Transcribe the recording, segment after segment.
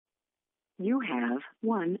You have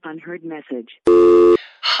one unheard message.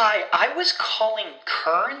 Hi, I was calling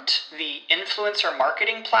Current, the influencer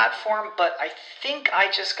marketing platform, but I think I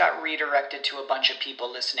just got redirected to a bunch of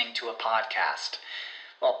people listening to a podcast.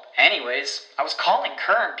 Well, anyways, I was calling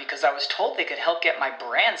Current because I was told they could help get my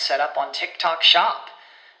brand set up on TikTok Shop,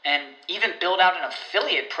 and even build out an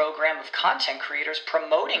affiliate program of content creators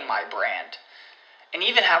promoting my brand, and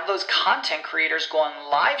even have those content creators go on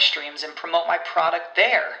live streams and promote my product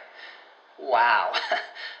there. Wow,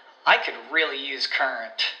 I could really use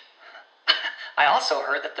Current. I also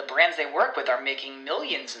heard that the brands they work with are making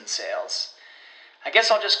millions in sales. I guess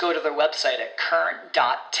I'll just go to their website at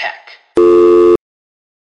current.tech.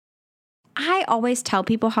 I always tell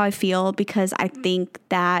people how I feel because I think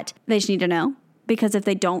that they just need to know. Because if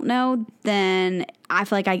they don't know, then I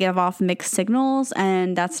feel like I give off mixed signals,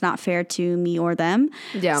 and that's not fair to me or them.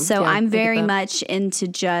 So I'm very much into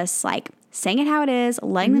just like saying it how it is,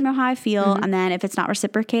 letting them know how I feel, and then if it's not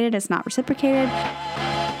reciprocated, it's not reciprocated.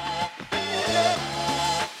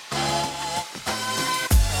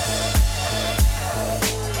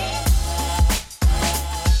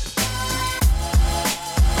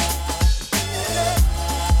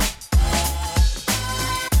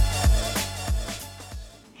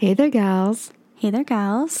 Hey there, gals. Hey there,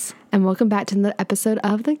 gals. And welcome back to another episode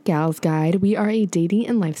of The Gals Guide. We are a dating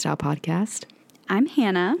and lifestyle podcast. I'm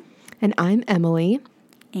Hannah. And I'm Emily.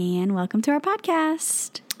 And welcome to our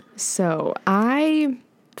podcast. So I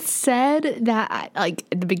said that like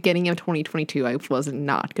at the beginning of 2022, I was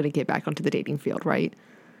not going to get back onto the dating field, right?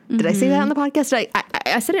 Did I say that on the podcast?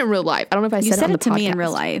 I said it in real life. I don't know if I said it on the podcast. You said it to me in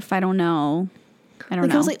real life. I don't know. I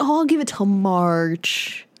was like, oh, I'll give it till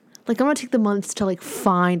March. Like, I'm going to take the months to, like,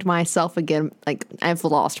 find myself again. Like, I've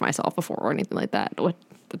lost myself before or anything like that.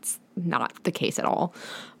 That's not the case at all.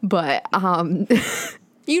 But,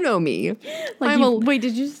 you know me. Like wait,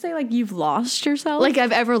 did you say, like, you've lost yourself? Like,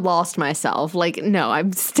 I've ever lost myself. Like, no,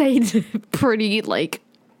 I've stayed pretty, like,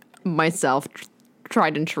 myself,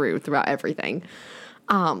 tried and true throughout everything.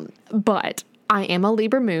 But I am a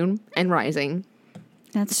Libra moon and rising.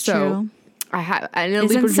 That's true. I know Isn't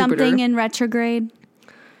Libra something Jupiter. in retrograde?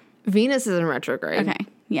 Venus is in retrograde. Okay.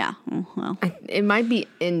 Yeah. Well. It might be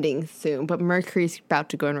ending soon, but Mercury's about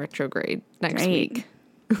to go in retrograde next week.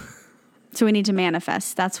 So we need to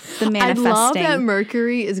manifest. That's the manifesting. I love that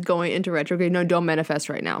Mercury is going into retrograde. No, don't manifest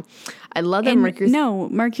right now. I love that Mercury's... No,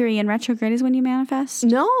 Mercury in retrograde is when you manifest?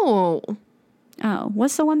 No. Oh,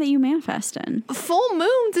 what's the one that you manifest in? Full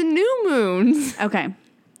moons and new moons. Okay.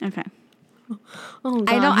 Oh, God.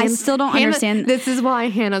 I still don't understand. This is why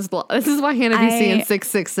Hannah be seeing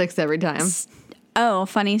 666 every time. Oh,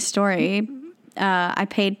 funny story. I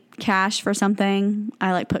paid cash for something.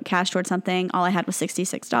 I like put cash towards something. All I had was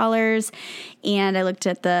 $66, and I looked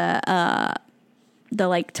at the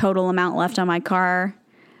like total amount left on my car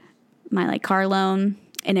loan,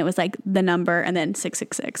 and it was like the number and then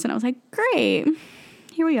 666, and I was like, great,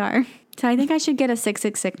 here we are. So I think I should get a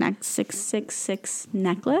 666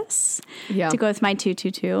 necklace to go with my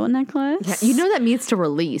 222 necklace. Yeah, you know that means to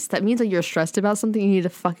release. That means that you're stressed about something. You need to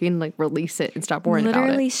fucking like release it and stop worrying about it.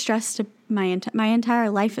 Literally stressed. My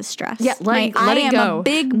entire life is stress. Yeah, let it go. I am a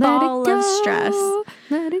big ball of stress.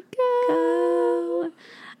 Let it go.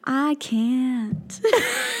 I can't.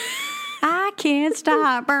 I can't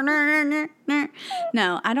stop.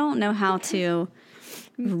 No, I don't know how to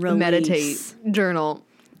release. Meditate, journal.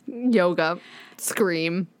 Yoga,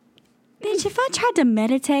 scream. Bitch, if I tried to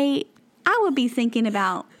meditate, I would be thinking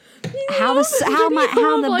about how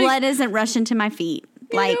the blood isn't rushing to my feet.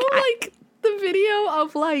 Like the video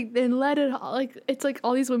of like and let it like it's like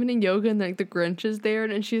all these women in yoga and like the Grinch is there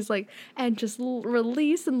and she's like and just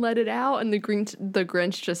release and let it out and the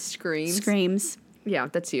Grinch just screams. Yeah,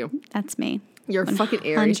 that's you. That's me. You're fucking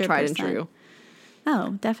Aries, tried and true.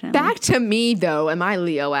 Oh, definitely. Back to me though, and my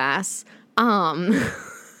Leo ass.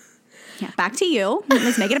 Yeah, back to you.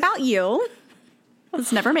 Let's make it about you.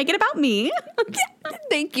 Let's never make it about me.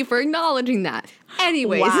 Thank you for acknowledging that.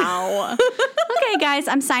 Anyways. Wow. Okay, guys,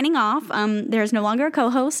 I'm signing off. There's no longer a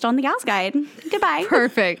co-host on the Gals Guide. Goodbye.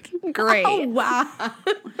 Perfect. Great. Oh, wow.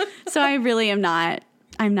 So I really am not.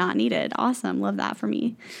 I'm not needed. Awesome. Love that for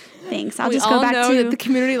me. Thanks. I'll just go back to that the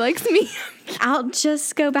community likes me. I'll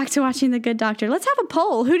just go back to watching The Good Doctor. Let's have a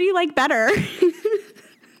poll. Who do you like better?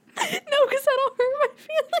 No, because that'll hurt my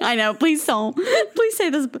feelings. I know. Please don't. Please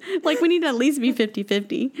say this. Like, we need to at least be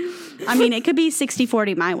 50-50. I mean, it could be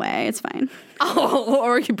 60-40 my way. It's fine. Oh,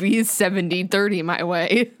 or it could be 70-30 my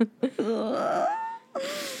way. Oh.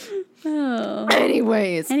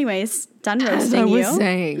 Anyways, done roasting as I was you.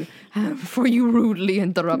 saying, before you rudely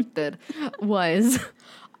interrupted, was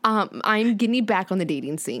I'm getting back on the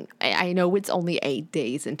dating scene. I know it's only 8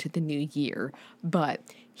 days into the new year, but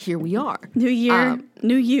here we are. New year,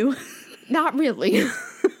 new you. Not really.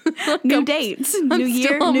 New dates. New year,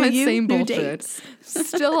 still on new my you, same new bullshit. dates.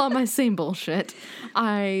 Still on my same bullshit.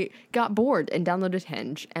 I got bored and downloaded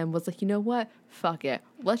Hinge and was like, you know what? Fuck it.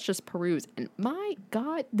 Let's just peruse. And my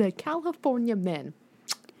God, the California men,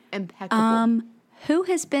 impeccable. Who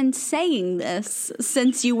has been saying this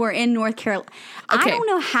since you were in North Carolina? I Okay. don't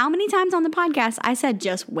know how many times on the podcast I said,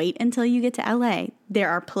 just wait until you get to LA. There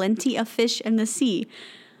are plenty of fish in the sea.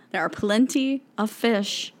 There are plenty of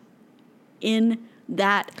fish in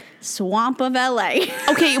that swamp of LA.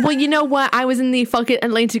 Okay, well, you know what? I was in the fucking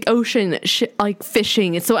Atlantic Ocean, like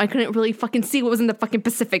fishing, so I couldn't really fucking see what was in the fucking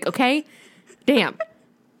Pacific. Okay, damn.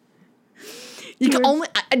 You can only.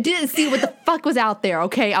 I didn't see what the fuck was out there.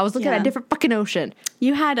 Okay, I was looking at Yeah. a different fucking ocean.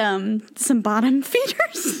 You had some bottom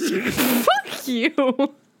feeders. Fuck you.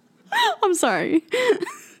 I'm sorry.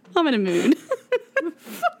 I'm in a mood.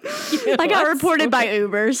 I got reported by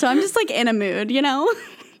Uber, so I'm just like in a mood, you know?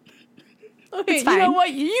 Okay, It's you know fine.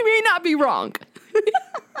 what? You may not be wrong.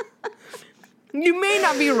 You may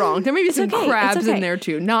not be wrong. There may be some okay, it's crabs in okay. there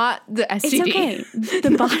too, not the STD.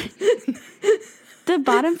 It's okay. The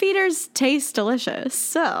bottom feeders taste delicious,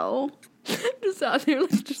 so Just out there,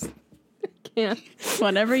 like just I can't.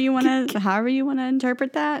 whatever you want to, however you want to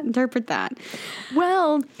interpret that.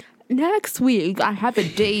 Well, next week I have a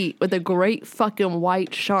date with a great fucking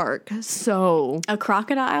white shark. So A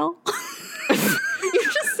crocodile? you're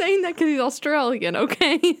just saying that because he's Australian,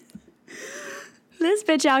 okay? This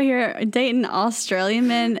bitch out here dating Australian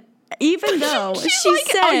men, even though she like,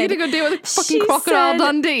 said, "Oh, you're gonna go date with a fucking she crocodile said-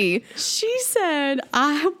 Dundee." She said,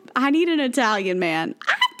 I need an Italian man.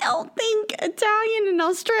 I don't think Italian and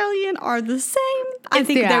Australian are the same. I It's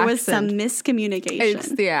think the there was some accent. miscommunication. It's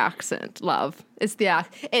the accent, love. It's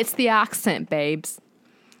the accent, babes.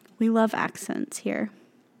 We love accents here.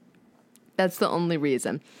 That's the only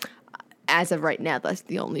reason. As of right now, that's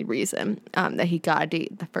the only reason that he got a date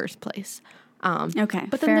in the first place. Okay,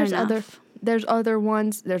 But then fair there's enough. there's other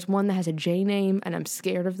ones. There's one that has a J name, and I'm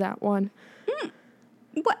scared of that one.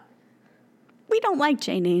 What? We don't like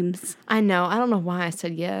J names. I know. I don't know why I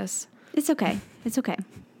said yes. It's okay. It's okay.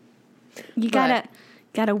 You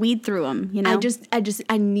gotta weed through them. You know.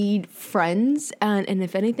 I need friends, and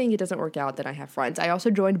if anything, it doesn't work out, then I have friends. I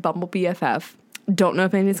also joined Bumble BFF. Don't know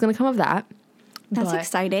if anything's gonna come of that. That's but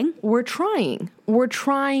exciting. We're trying. We're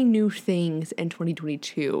trying new things in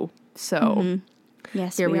 2022. So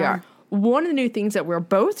Yes, here we are. One of the new things that we're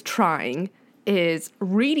both trying is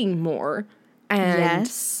reading more. And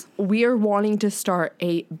Yes. we are wanting to start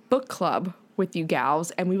a book club with you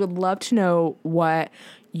gals, and we would love to know what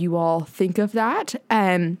you all think of that.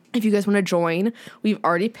 And if you guys want to join, we've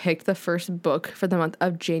already picked the first book for the month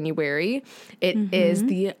of January. It is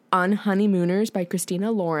The Unhoneymooners by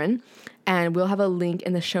Christina Lauren. And we'll have a link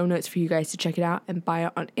in the show notes for you guys to check it out and buy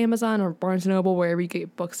it on Amazon or Barnes & Noble, wherever you get your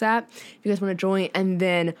books at. If you guys want to join, and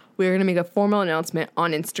then we're going to make a formal announcement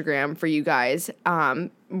on Instagram for you guys. We're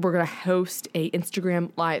going to host a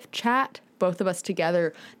Instagram live chat, both of us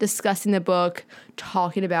together, discussing the book,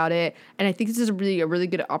 talking about it. And I think this is a really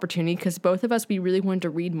good opportunity because both of us, we really wanted to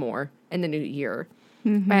read more in the new year.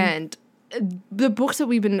 And the books that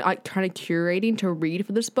we've been like kind of curating to read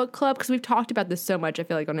for this book club, because we've talked about this so much, I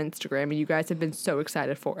feel like, on Instagram, and you guys have been so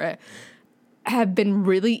excited for it, have been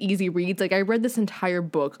really easy reads. Like, I read this entire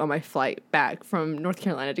book on my flight back from North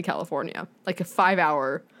Carolina to California, like a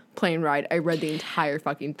 5-hour plane ride. I read the entire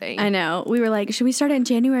fucking thing. I know. We were like, should we start in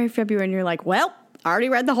January, February? And you're like, well, I already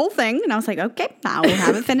read the whole thing. And I was like, okay, I will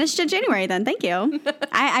have it finished in January then. Thank you.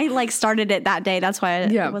 I like started it that day. That's why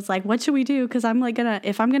I was like, what should we do? Because I'm like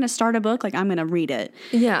if I'm going to start a book, like I'm going to read it.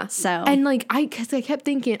 Yeah. So. And like, because I kept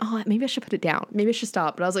thinking, oh, maybe I should put it down. Maybe I should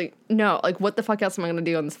stop. But I was like, no, like, what the fuck else am I going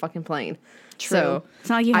to do on this fucking plane? True. So It's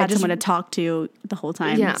not like you I had just- someone to talk to the whole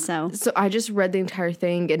time. Yeah. So I just read the entire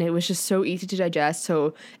thing, and it was just so easy to digest.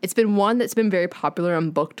 So it's been one that's been very popular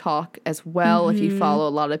on Book Talk as well. If you follow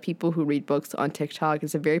a lot of people who read books on TikTok,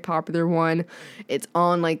 it's a very popular one. It's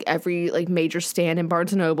on like every like major stand in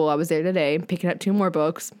Barnes & Noble. I was there today picking up 2 more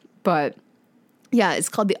books. But yeah, it's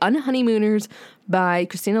called The Unhoneymooners by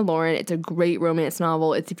Christina Lauren. It's a great romance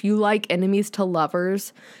novel. It's if you like enemies to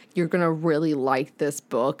lovers, you're going to really like this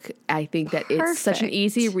book. I think that it's such an Perfect.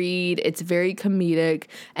 easy read. It's very comedic,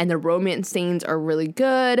 and the romance scenes are really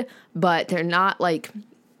good, but they're not like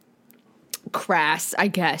crass, I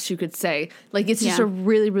guess you could say. Like, it's just Yeah. a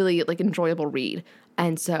really like enjoyable read.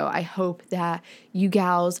 And so I hope that you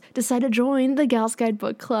gals decide to join the Gals Guide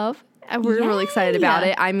Book Club. we're really excited about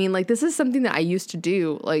Yay! it. I mean, like, this is something that I used to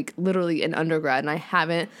do, like, literally in undergrad, and I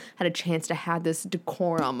haven't had a chance to have this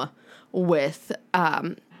decorum with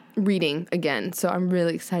reading again. So I'm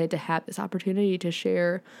really excited to have this opportunity to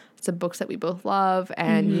share some books that we both love.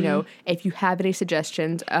 And, you know, if you have any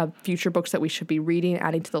suggestions of future books that we should be reading,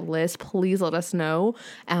 adding to the list, please let us know.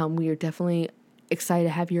 We are definitely excited to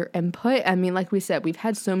have your input. I mean, like we said, we've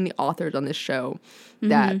had so many authors on this show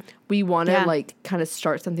that we want to like kind of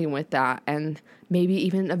start something with that, and maybe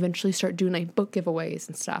even eventually start doing like book giveaways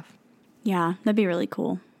and stuff. Yeah, that'd be really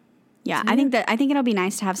cool. Yeah, I think it'll be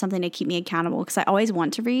nice to have something to keep me accountable, because I always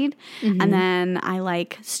want to read, and then I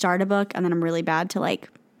like start a book and then I'm really bad to like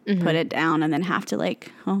put it down and then have to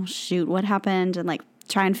like, oh shoot, what happened, and like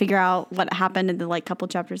try and figure out what happened in the like couple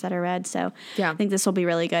chapters that I read. So I think this will be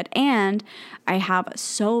really good. And I have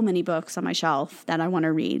so many books on my shelf that I want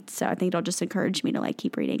to read. So I think it'll just encourage me to like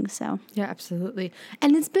keep reading. So yeah, absolutely.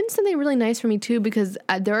 And it's been something really nice for me too, because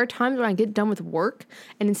there are times when I get done with work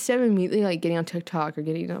and instead of immediately like getting on TikTok or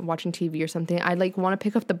getting watching TV or something, I like want to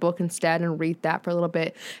pick up the book instead and read that for a little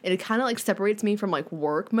bit. And it kind of like separates me from like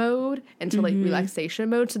work mode into like relaxation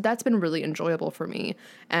mode. So that's been really enjoyable for me.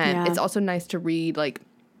 And it's also nice to read like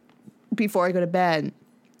before I go to bed.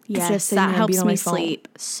 Yes, that helps me sleep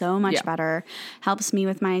so much better. Helps me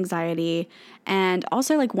with my anxiety. And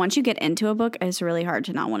also, like, once you get into a book, it's really hard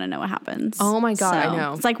to not want to know what happens. Oh my God, I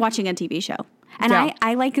know. It's like watching a TV show. And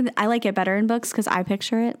I like it better in books because I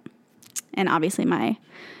picture it. And obviously my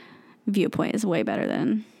viewpoint is way better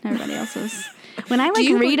than everybody else's. When I like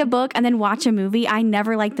read a book and then watch a movie, I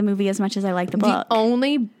never like the movie as much as I like the book.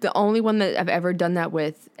 The only one that I've ever done that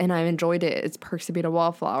with, and I've enjoyed it, is Perks of Being a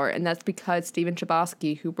Wallflower, and that's because Stephen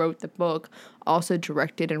Chbosky, who wrote the book, also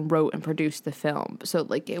directed and wrote and produced the film. So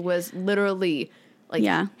like it was literally like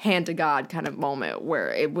hand to God kind of moment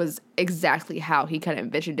where it was exactly how he kind of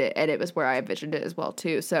envisioned it, and it was where I envisioned it as well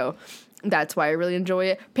too. So that's why I really enjoy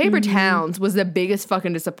it. Paper Towns was the biggest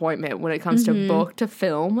fucking disappointment when it comes to book to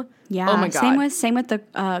film. Yeah. Oh my God. Same with the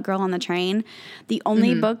Girl on the Train. The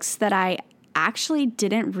only books that I actually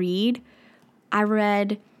didn't read, I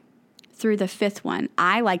read through the fifth one.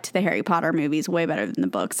 I liked the Harry Potter movies way better than the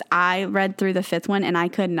books. I read through the fifth one and I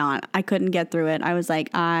couldn't get through it. I was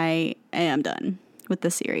like, I am done with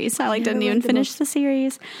the series. I didn't even finish the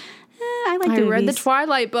series. I like the movies. Read the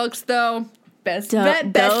Twilight books though. Best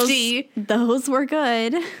bet, bestie. Those were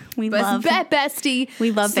good. Best bet, bestie.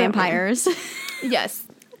 We love vampires. Yes.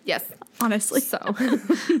 Honestly. So,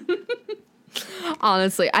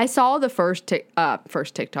 honestly, I saw the first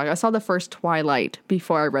TikTok. I saw the first Twilight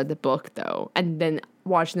before I read the book, though, and then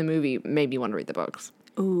watching the movie made me want to read the books.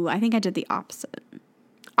 Ooh, I think I did the opposite.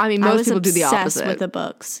 I mean, most people do the opposite. I was obsessed with the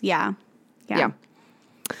books. Yeah.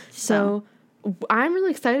 So I'm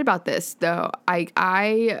really excited about this, though.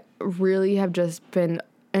 I really have just been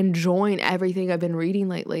enjoying everything I've been reading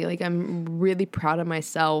lately. Like, I'm really proud of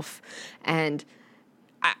myself, and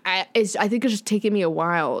I think it's just taken me a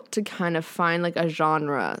while to kind of find like a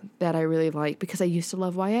genre that I really like, because I used to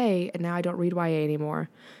love YA and now I don't read YA anymore.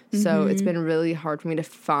 So it's been really hard for me to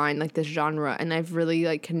find like this genre, and I've really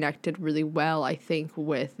like connected really well, I think,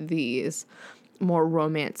 with these more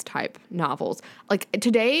romance type novels. Like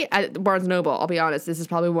today at Barnes & Noble, I'll be honest, this is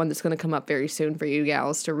probably one that's going to come up very soon for you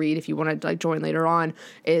gals to read if you want to like join later on,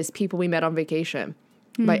 is People We Met on Vacation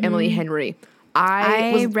by Emily Henry.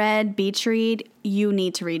 I read Beach Read. You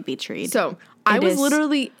need to read Beach Read. So I was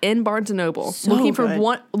literally in Barnes & Noble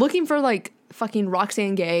looking for like fucking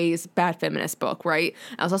Roxane Gay's Bad Feminist book, right?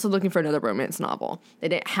 I was also looking for another romance novel. They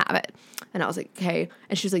didn't have it. And I was like, okay.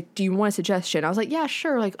 And she was like, do you want a suggestion? I was like, yeah,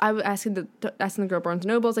 sure. Like, I was asking the girl at Barnes &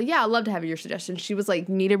 Noble. I was like, yeah, I'd love to have your suggestion. She was like,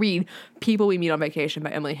 you need to read People We Meet on Vacation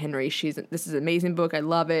by Emily Henry. This is an amazing book. I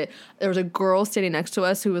love it. There was a girl standing next to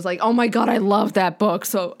us who was like, oh my God, I love that book.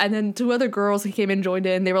 So, and then two other girls who came and joined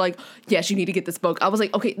in, they were like, yes, you need to get this book. I was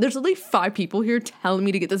like, okay, there's at least 5 people here telling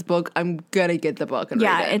me to get this book. I'm gonna get the book and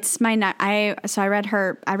read it. It's my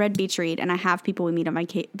I read Beach Read, and I have People We Meet on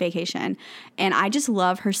Vacation, and I just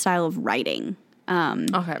love her style of writing.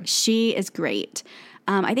 Okay. She is great.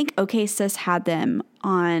 I think OK Sis had them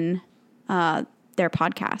on their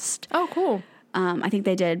podcast. Oh, cool. I think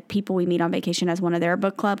they did People We Meet on Vacation as one of their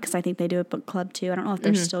book club, because I think they do a book club too. I don't know if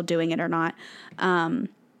they're still doing it or not.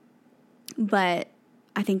 But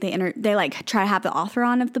I think they like try to have the author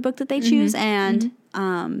on of the book that they choose, and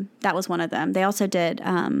that was one of them. They also did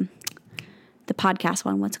the podcast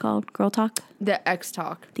one. What's it called? Girl Talk? The X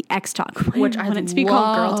Talk. The X Talk. Which I want it to be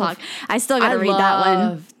called Girl Talk. I still got to read that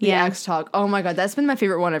one. The X Talk. Oh my God, that's been my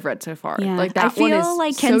favorite one I've read so far. Yeah. Like that I feel one is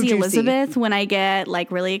like so Kenzie juicy. Elizabeth when I get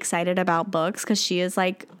like really excited about books, because she is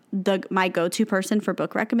like my go-to person for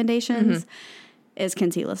book recommendations is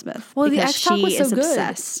Kinsey Elizabeth. Well, the because X Talk was so good.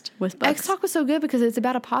 Obsessed with books. X Talk was so good because it's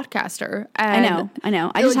about a podcaster. I know.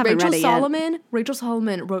 I just haven't read it yet. Rachel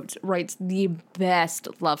Solomon writes the best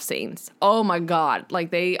love scenes. Oh my God.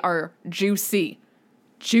 Like they are juicy.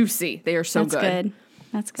 They are so good.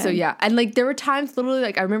 That's good. So yeah, and like there were times literally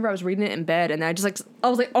like I remember I was reading it in bed and I was like,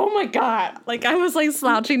 oh my God, like I was like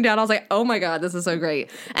slouching down. I was like, oh my God, this is so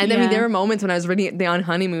great. And I mean there were moments when I was reading it on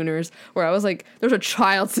Honeymooners where I was like, there's a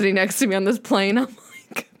child sitting next to me on this plane. I'm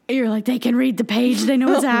like, you're like, they can read the page, they know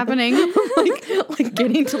what's happening. like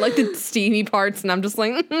getting to like the steamy parts, and I'm just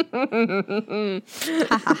like,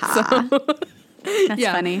 That's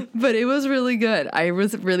funny. But it was really good. I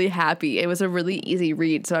was really happy. It was a really easy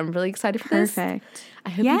read, so I'm really excited for this. Perfect. I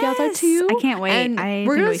hope you guys are too. I can't wait. And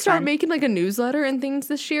we're gonna start making like a newsletter and things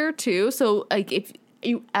this year too. So like if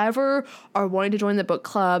you ever are wanting to join the book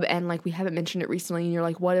club and like we haven't mentioned it recently and you're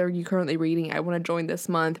like, what are you currently reading? I want to join this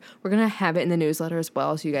month. We're gonna have it in the newsletter as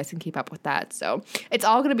well, so you guys can keep up with that. So it's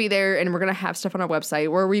all gonna be there, and we're gonna have stuff on our website.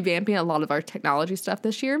 We're revamping a lot of our technology stuff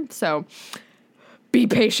this year, so be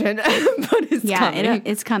patient. But it's coming.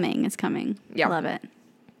 It's coming. It's coming. Yeah, love it.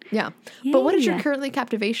 Yeah. But what is your currently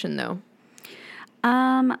captivation though?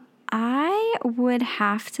 I would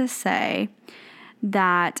have to say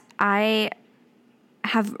that I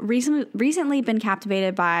have recently been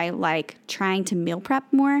captivated by like trying to meal prep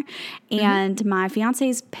more, and my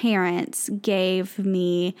fiance's parents gave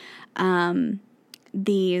me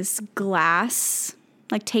these glass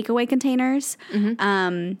like takeaway containers.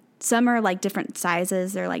 Some are like different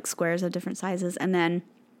sizes; they're like squares of different sizes, and then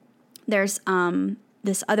there's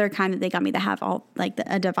this other kind that they got me that have all like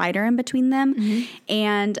a divider in between them.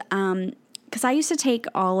 And because I used to take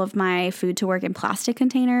all of my food to work in plastic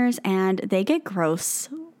containers, and they get gross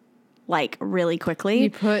like really quickly. You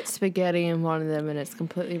put spaghetti in one of them and it's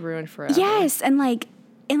completely ruined forever. Yes, and like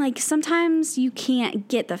sometimes you can't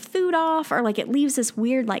get the food off, or like it leaves this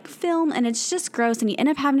weird like film, and it's just gross, and you end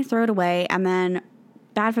up having to throw it away, and then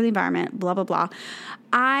bad for the environment, blah, blah, blah.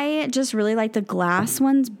 I just really like the glass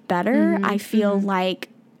ones better. I feel like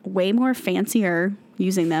way more fancier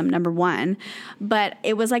using them, number one. But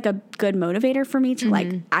it was like a good motivator for me to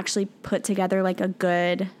like actually put together like a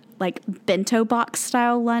good like bento box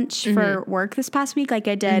style lunch for work this past week. Like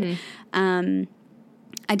I did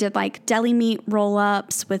like deli meat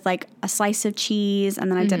roll-ups with like a slice of cheese,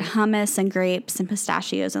 and then I did hummus and grapes and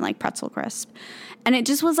pistachios and like pretzel crisp. And it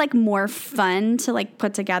just was like more fun to like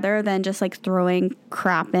put together than just like throwing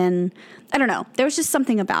crap in. I don't know. There was just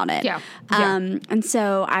something about it. Yeah. And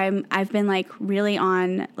so I've been like really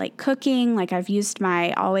on like cooking. Like I've used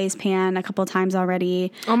my Always pan a couple of times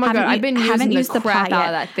already. Oh my God. I've been using the crap out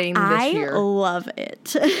of that thing this year. I love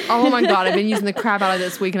it. Oh my God. I've been using the crap out of it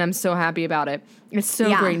this week, and I'm so happy about it. It's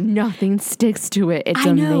so great. Nothing sticks to it. It's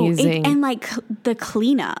amazing. And like the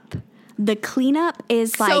cleanup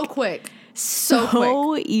is like so quick.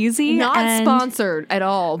 So easy. Not sponsored at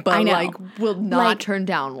all, but like will not like, turn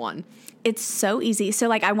down one. It's so easy. So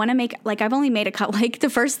like I want to make like I've only made a couple. Like the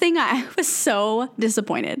first thing, I was so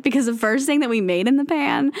disappointed because the first thing that we made in the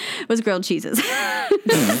pan was grilled cheeses.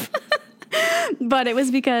 But it was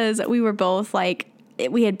because we were both like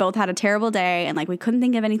we had both had a terrible day, and like we couldn't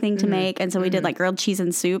think of anything to make, and so we did like grilled cheese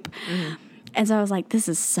and soup. And so I was like, this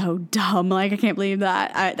is so dumb. Like, I can't believe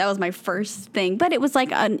that. That was my first thing. But it was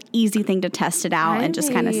like an easy thing to test it out and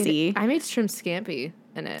just kind of see. I made shrimp scampi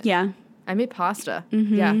in it. Yeah. I made pasta.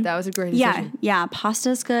 Yeah, that was a great decision. Yeah.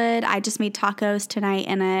 Pasta's good. I just made tacos tonight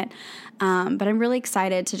in it. But I'm really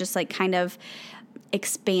excited to just like kind of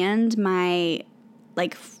expand my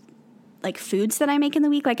like foods that I make in the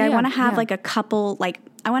week. Like I want to have like a couple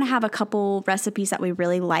recipes that we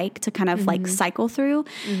really like to kind of like cycle through.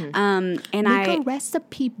 And make a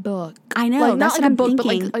recipe book. I know, like, that's not like what I'm a book,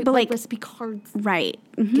 thinking. but like recipe cards. Right.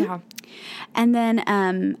 Yeah. And then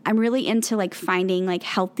I'm really into like finding like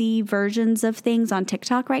healthy versions of things on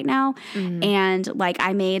TikTok right now. And like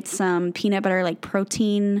I made some peanut butter like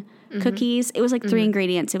protein cookies. It was like 3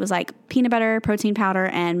 ingredients. It was like peanut butter, protein powder,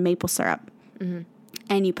 and maple syrup.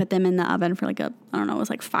 And you put them in the oven for like it was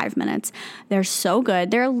like 5 minutes. They're so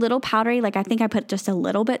good. They're a little powdery. Like I think I put just a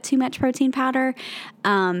little bit too much protein powder.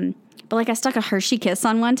 But like I stuck a Hershey Kiss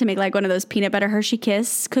on one to make like one of those peanut butter Hershey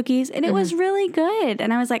Kiss cookies. And it was really good.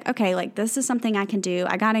 And I was like, okay, like this is something I can do.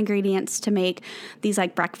 I got ingredients to make these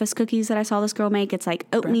like breakfast cookies that I saw this girl make. It's like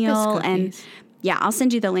oatmeal and yeah, I'll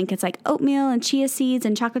send you the link. It's like oatmeal and chia seeds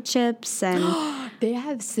and chocolate chips and they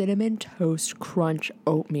have Cinnamon Toast Crunch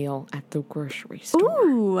oatmeal at the grocery store.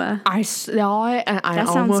 Ooh. I saw it and I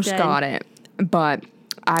almost got it, but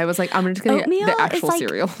I was like, I'm just gonna get the actual is like,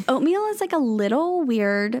 cereal. Oatmeal is like a little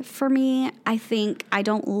weird for me. I think I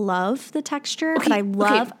don't love the texture, but I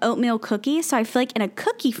love oatmeal cookies. So I feel like in a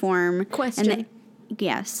cookie form. Question.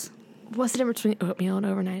 Yes. What's the difference between oatmeal and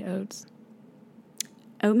overnight oats?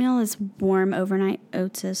 Oatmeal is warm, overnight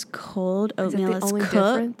oats is cold. Oatmeal is only cooked,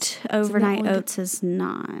 difference? overnight oats is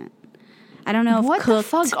not. I don't know if What cooked. the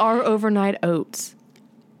fuck are overnight oats?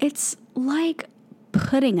 It's like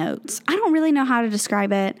pudding oats. I don't really know how to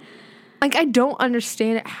describe it. Like, I don't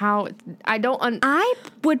understand it how... I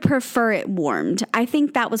would prefer it warmed. I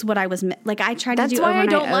think that was what I was... Like, I tried to do That's why I overnight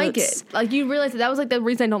don't like oats. it. Like, you realize that was, like, the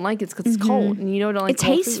reason I don't like it is because it's cold. And you know, I don't like It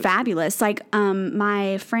tastes fabulous. Like,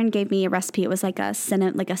 my friend gave me a recipe. It was like a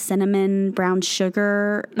cinnamon brown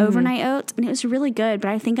sugar overnight oats, and it was really good.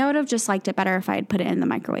 But I think I would have just liked it better if I had put it in the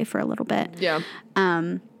microwave for a little bit. Yeah.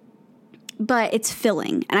 But it's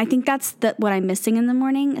filling, and I think that's what I'm missing in the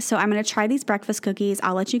morning. So I'm gonna try these breakfast cookies.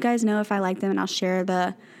 I'll let you guys know if I like them, and I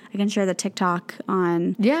can share the TikTok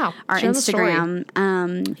on our Instagram.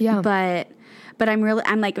 But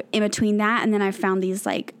I'm like in between that, and then I found these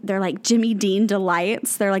they're like Jimmy Dean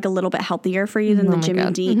Delights. They're like a little bit healthier for you than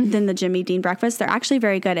the Jimmy Dean breakfast. They're actually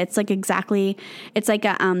very good. It's like it's like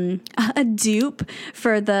a dupe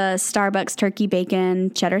for the Starbucks turkey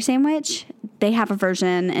bacon cheddar sandwich. They have a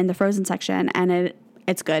version in the frozen section, and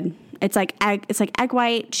it's good. It's like egg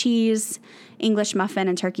white, cheese, English muffin,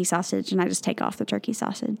 and turkey sausage, and I just take off the turkey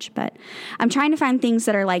sausage. But I'm trying to find things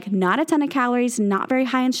that are like not a ton of calories, not very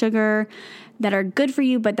high in sugar, that are good for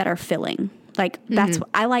you, but that are filling. Like that's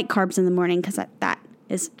I like carbs in the morning because that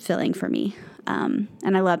is filling for me. And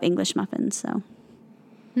I love English muffins, so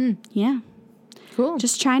yeah, cool.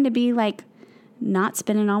 Just trying to be like not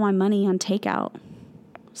spending all my money on takeout.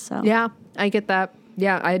 So yeah, I get that.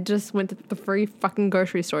 Yeah, I just went to the free fucking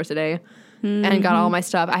grocery store today and got all my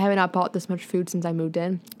stuff. I have not bought this much food since I moved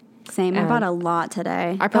in. Same. I bought a lot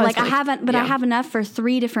today. I have enough for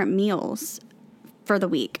 3 different meals for the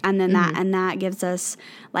week, and then that gives us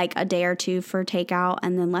like a day or two for takeout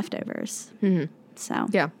and then leftovers. So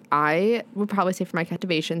yeah, I would probably say for my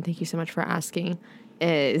captivation, thank you so much for asking,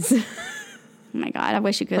 is oh my God, I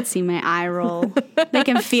wish you could see my eye roll. They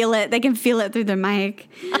can feel it. They can feel it through the mic.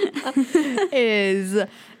 is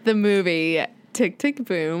the movie Tick, Tick,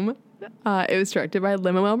 Boom. It was directed by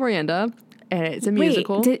Lin-Manuel Miranda, and it's a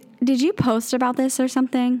musical. Did you post about this or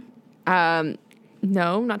something?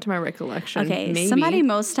 No, not to my recollection. Okay, maybe. somebody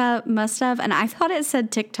must have, and I thought it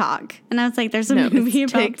said TikTok. And I was like, there's a movie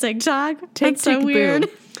about TikTok? That's so weird.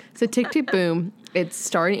 Boom. So Tick, Tick, Boom. It's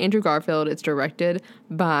starring Andrew Garfield. It's directed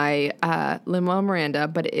by Lin-Manuel Miranda,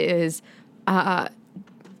 but it is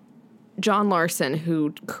John Larson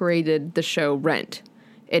who created the show Rent.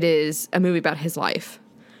 It is a movie about his life.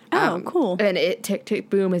 Oh, cool. And Tick,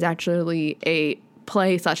 Tick, Boom is actually a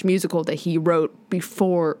play/musical that he wrote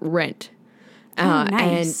before Rent.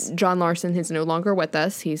 Nice. And John Larson is no longer with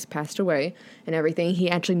us. He's passed away and everything. He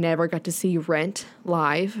actually never got to see Rent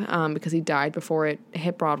live because he died before it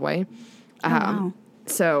hit Broadway. Wow.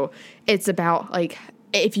 So it's about like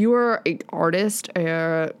if you are an artist,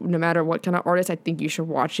 no matter what kind of artist, I think you should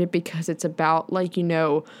watch it because it's about like, you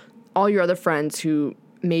know, all your other friends who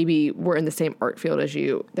maybe were in the same art field as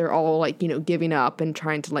you. They're all like, you know, giving up and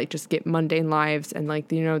trying to like just get mundane lives and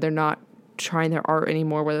like, you know, they're not trying their art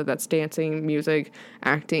anymore, whether that's dancing, music,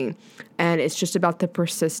 acting. And it's just about the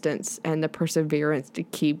persistence and the perseverance to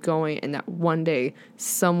keep going and that one day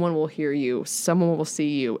someone will hear you, someone will see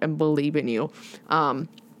you and believe in you.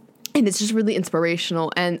 And it's just really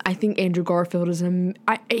inspirational. And I think Andrew Garfield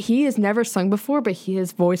he has never sung before, but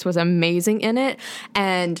his voice was amazing in it.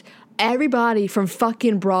 And everybody from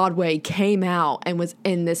fucking Broadway came out and was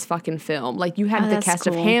in this fucking film. Like, you had the cast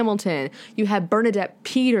of Hamilton. You had Bernadette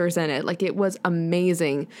Peters in it. Like, it was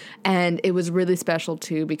amazing. And it was really special,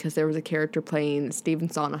 too, because there was a character playing Stephen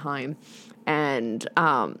Sondheim. And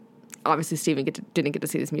obviously, Stephen didn't get to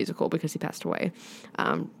see this musical because he passed away.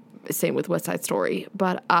 Same with West Side Story.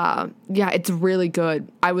 But, yeah, it's really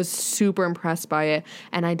good. I was super impressed by it.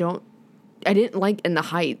 And I didn't like In the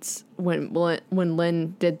Heights when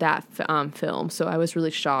Lynn did that film, so I was really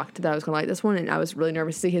shocked that I was going to like this one, and I was really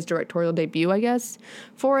nervous to see his directorial debut, I guess,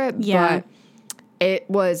 for it. Yeah. But it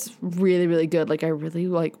was really, really good. Like, I really,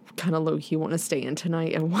 like, kind of low-key want to stay in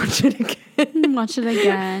tonight and watch it again. Watch it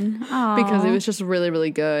again. Because it was just really, really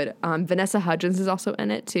good. Vanessa Hudgens is also in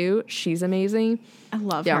it, too. She's amazing. I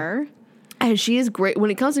love her. And she is great. When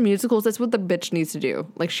it comes to musicals, that's what the bitch needs to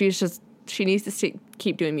do. Like, she needs to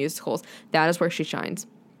keep doing musicals. That is where she shines.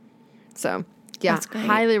 So, yeah,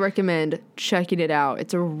 highly recommend checking it out.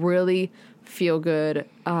 It's a really feel-good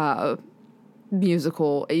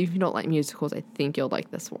musical. If you don't like musicals, I think you'll like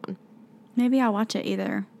this one. Maybe I'll watch it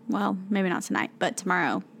either. Well, maybe not tonight, but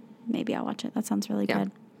tomorrow. Maybe I'll watch it. That sounds really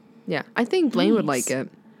good. Yeah, I think Blaine would Nice. like it.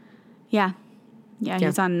 Yeah. Yeah,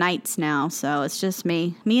 he's on nights now, so it's just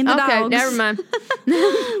me. Me and the Okay, dogs. never mind.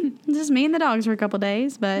 Just me and the dogs for a couple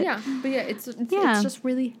days, but Yeah, but yeah, it's Yeah. just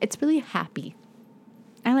really, it's really happy.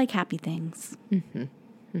 I like happy things.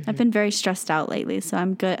 I've been very stressed out lately, so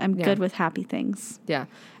I'm good. I'm Yeah. good with happy things. Yeah,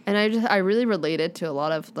 and I really related to a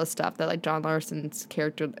lot of the stuff that like John Larson's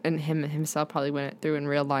character and himself probably went through in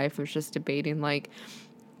real life. It was just debating like,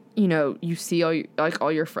 you know, you see all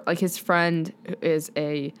your like his friend is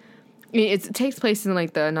a. I mean, it takes place in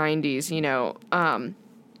like the 90s, you know, and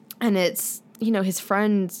it's, you know, his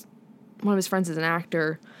friends, one of his friends is an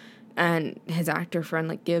actor, and his actor friend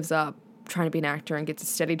like gives up trying to be an actor and gets a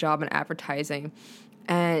steady job in advertising,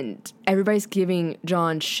 and everybody's giving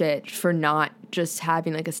John shit for not just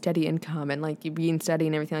having like a steady income and like you being steady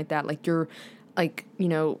and everything like that. Like you're like, you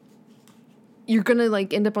know, you're gonna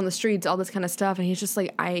like end up on the streets, all this kind of stuff, and he's just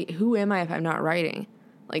like, who am I if I'm not writing?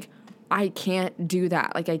 Like, I can't do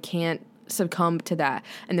that. Like, I can't succumb to that.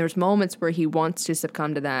 And there's moments where he wants to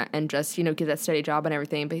succumb to that and just, you know, get that steady job and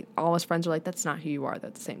everything. But all his friends are like, that's not who you are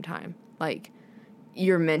at the same time. Like,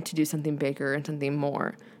 you're meant to do something bigger and something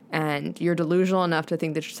more. And you're delusional enough to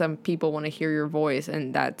think that some people want to hear your voice,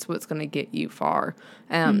 and that's what's going to get you far.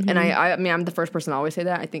 And I mean, I'm the first person to always say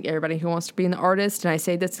that. I think everybody who wants to be an artist, and I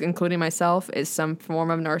say this including myself, is some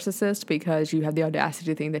form of narcissist, because you have the audacity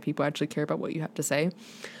to think that people actually care about what you have to say.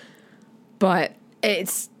 But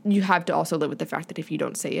you have to also live with the fact that if you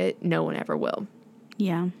don't say it, no one ever will.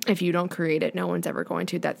 Yeah. If you don't create it, no one's ever going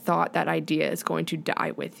to. That thought, that idea is going to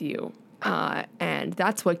die with you. And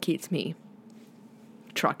that's what keeps me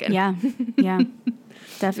trucking. Yeah. Yeah.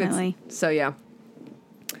 Definitely. So, yeah.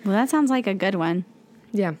 Well, that sounds like a good one.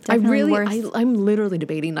 Yeah. Definitely I'm literally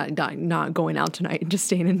debating not going out tonight and just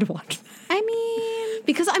staying in to watch that. I mean,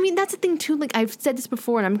 Because, I mean, that's the thing, too. Like, I've said this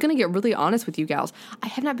before, and I'm going to get really honest with you gals. I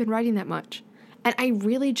have not been writing that much. And I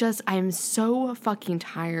really I'm so fucking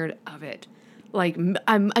tired of it. Like,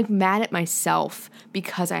 I'm mad at myself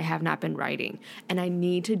because I have not been writing. And I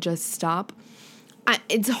need to just stop.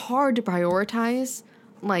 It's hard to prioritize,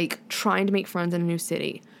 like, trying to make friends in a new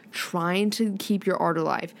city, trying to keep your art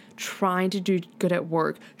alive, trying to do good at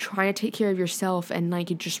work, trying to take care of yourself and, like,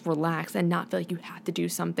 you just relax and not feel like you have to do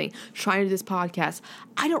something, trying to do this podcast.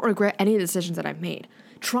 I don't regret any of the decisions that I've made.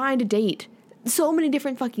 Trying to date. So many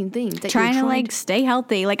different fucking things. That trying you're to like stay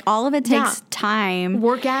healthy. Like all of it takes time.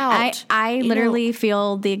 Work out. I literally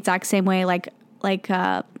feel the exact same way. Like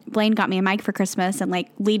Blaine got me a mic for Christmas, and like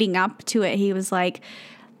leading up to it, he was like,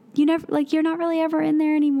 you're not really ever in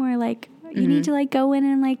there anymore. Like you need to like go in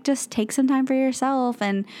and like just take some time for yourself.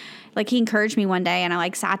 And like he encouraged me one day, and I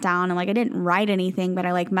like sat down and like I didn't write anything, but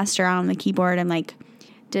I like messed around on the keyboard and like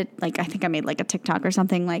did like I think I made like a TikTok or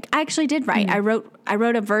something. Like I actually did write. I wrote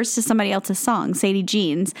a verse to somebody else's song, Sadie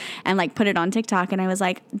Jeans, and like put it on TikTok, and I was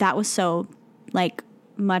like, that was so like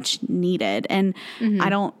much needed. And I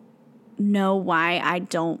don't know why I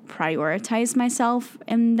don't prioritize myself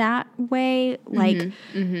in that way. Like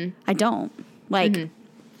I don't like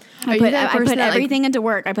I put everything into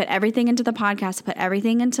work. I put everything into the podcast. I put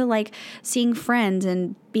everything into like seeing friends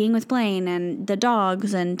and being with Blaine and the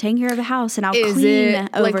dogs and taking care of the house, and I'll clean it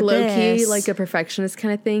over like low this. key like a perfectionist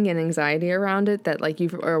kind of thing and anxiety around it, that like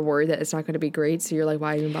you are worried that it's not going to be great, so you're like,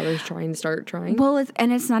 why even bother start trying? Well,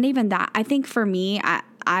 it's not even that. I think for me,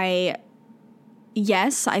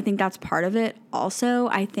 yes, I think that's part of it. Also,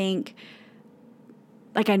 I think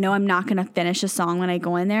like I know I'm not going to finish a song when I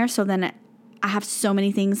go in there, so then I have so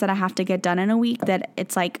many things that I have to get done in a week that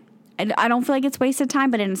it's like, I don't feel like it's wasted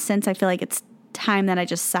time, but in a sense, I feel like it's time that I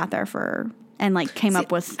just sat there for and like came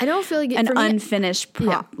up with. I don't feel like an unfinished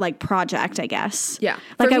like project, I guess. Yeah.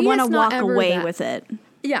 Like For I me, want to it's not walk ever away that. with it.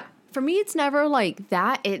 Yeah. For me, it's never like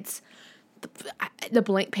that. It's the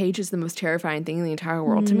blank page is the most terrifying thing in the entire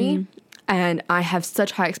world to me. And I have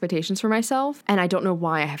such high expectations for myself, and I don't know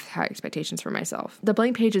why I have high expectations for myself. The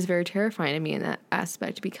blank page is very terrifying to me in that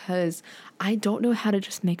aspect because I don't know how to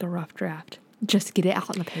just make a rough draft. Just get it out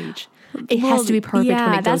on the page. It has to be perfect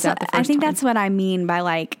when it goes out the first I think time. that's what I mean by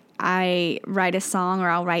like I write a song or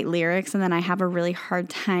I'll write lyrics and then I have a really hard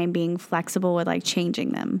time being flexible with like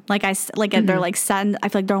changing them. Like they're like set. I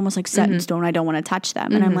feel like they're almost like set in stone. I don't want to touch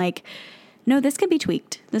them, and I'm like, no, this can be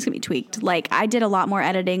tweaked. This can be tweaked. Like I did a lot more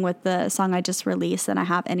editing with the song I just released than I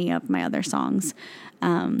have any of my other songs.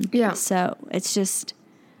 So it's just,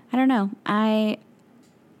 I don't know. I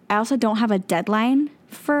also don't have a deadline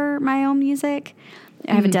for my own music.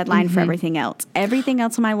 I have a deadline for everything else. Everything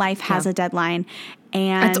else in my life has a deadline.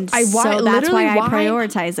 And so that's why I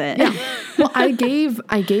prioritize it. Yeah. Well, I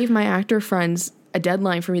gave my actor friends a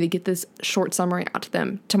deadline for me to get this short summary out to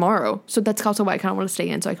them tomorrow. So that's also why I kind of want to stay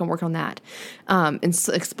in so I can work on that and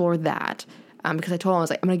explore that. Because I told them, I was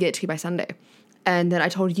like, I'm going to get it to you by Sunday. And then I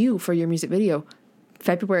told you for your music video,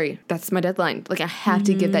 February, that's my deadline. Like, I have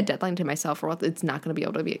to give that deadline to myself or else it's not going to be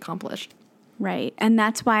able to be accomplished. Right. And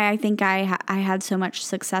that's why I think I had so much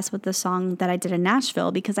success with the song that I did in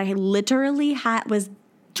Nashville, because I literally was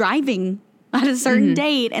driving at a certain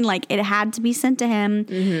date and like it had to be sent to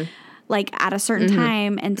him like at a certain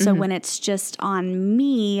time. And so when it's just on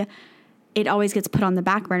me, it always gets put on the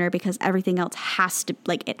back burner because everything else has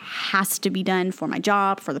to be done for my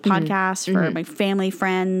job, for the podcast, for my family,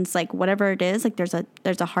 friends, like whatever it is. Like there's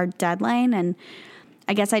a hard deadline, and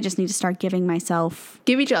I guess I just need to start giving myself.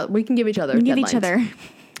 We can give each other. Give each other.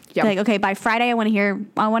 Yeah. Like, okay, by Friday, I want to hear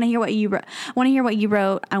what you wrote. I want to hear what you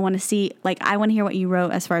wrote. I want to see, I want to hear what you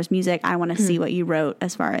wrote as far as music. I want to see what you wrote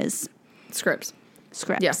as far as scripts.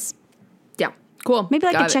 Yes. Yeah. Cool. Maybe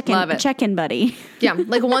like a check-in buddy. Yeah.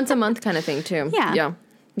 Like a once a month kind of thing too. Yeah. Yeah.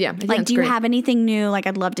 Yeah. Like, do you have anything new? Like,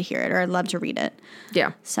 I'd love to hear it, or I'd love to read it.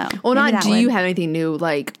 Yeah. So, well, not do you have anything new?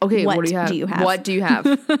 Like, okay, what do you have? What do you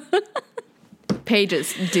have?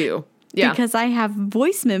 Pages do. Yeah. Because I have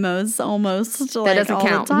voice memos almost like doesn't all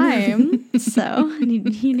count. the time. So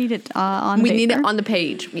you need it on paper. We need it on the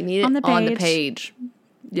page. We need it on the page.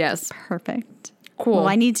 Yes. Perfect. Cool. Well,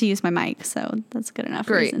 I need to use my mic, so that's good enough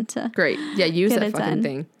reason to Great. Yeah, use that fucking done.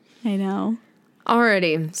 thing. I know.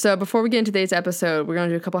 Alrighty, so before we get into today's episode, we're going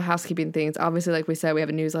to do a couple of housekeeping things. Obviously, like we said, we have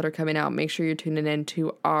a newsletter coming out. Make sure you're tuning in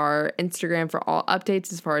to our Instagram for all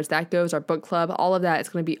updates as far as that goes. Our book club, all of that is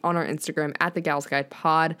going to be on our Instagram at the Gals Guide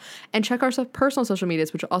Pod. And check our personal social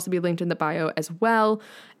medias, which will also be linked in the bio as well.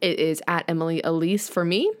 It is at Emily Elise for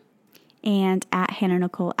me. And at Hannah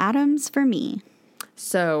Nicole Adams for me.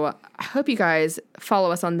 So I hope you guys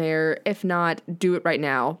follow us on there. If not, do it right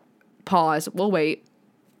now. Pause. We'll wait.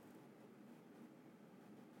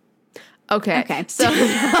 Okay. So, and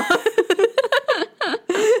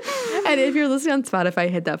if you're listening on Spotify,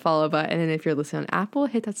 hit that follow button. And if you're listening on Apple,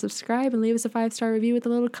 hit that subscribe and leave us a 5-star review with a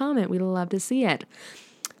little comment. We'd love to see it.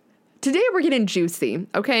 Today, we're getting juicy,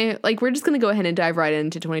 okay? Like, we're just going to go ahead and dive right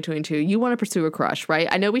into 2022. You want to pursue a crush, right?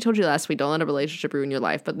 I know we told you last week, don't let a relationship ruin your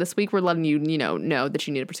life. But this week, we're letting you, know that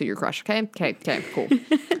you need to pursue your crush, okay? Okay, cool.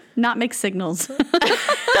 Not mixed signals.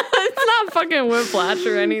 It's not fucking whiplash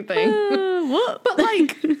or anything. But,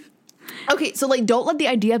 like... Okay, so, like, don't let the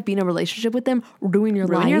idea of being in a relationship with them ruin your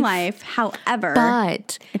life. However,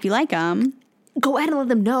 but if you like them, go ahead and let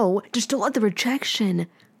them know. Just don't let the rejection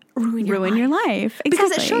ruin your life. Exactly.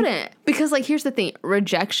 Because it shouldn't. Because, like, here's the thing.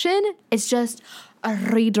 Rejection is just a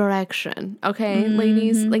redirection, okay,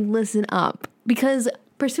 ladies? Like, listen up. Because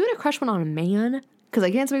pursuing a crush on a man... Because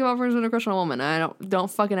I can't speak about pursuing a crush on a woman. Don't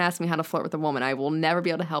fucking ask me how to flirt with a woman. I will never be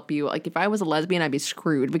able to help you. Like, if I was a lesbian, I'd be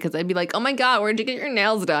screwed. Because I'd be like, oh my God, where'd you get your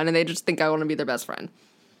nails done? And they just think I want to be their best friend.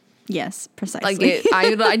 Yes, precisely. Like,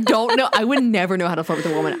 I don't know. I would never know how to flirt with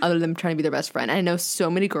a woman other than trying to be their best friend. I know so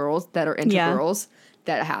many girls that are into girls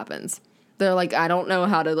that happens. They're like, I don't know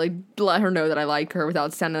how to, like, let her know that I like her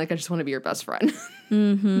without sounding like I just want to be your best friend.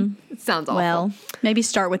 It sounds awful. Well, maybe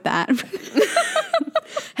start with that.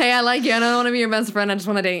 Hey, I like you. I don't want to be your best friend. I just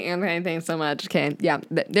want to date you. Okay, thanks so much. Okay, yeah,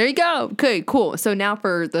 there you go. Okay, cool. So now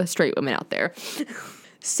for the straight women out there.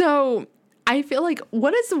 So I feel like,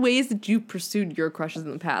 what is the ways that you pursued your crushes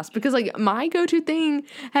in the past? Because, like, my go-to thing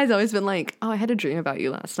has always been like, oh, I had a dream about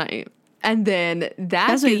you last night. And then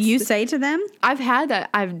that's what you say to them? I've had that.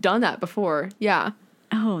 I've done that before. Yeah.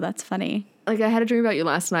 Oh, that's funny. Like, I had a dream about you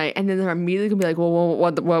last night, and then they're immediately gonna be like, well,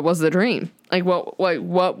 what was the dream? Like, what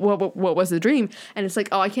was the dream? And it's like,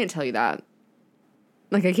 oh, I can't tell you that.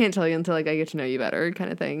 Like, I can't tell you until, like, I get to know you better,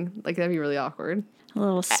 kind of thing. Like, that'd be really awkward. A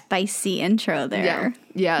little spicy intro there.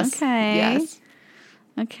 Yeah. Yes. Okay. Yes.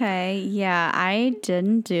 Okay. Yeah, I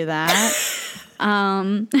didn't do that.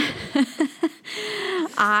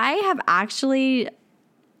 I have actually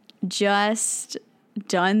just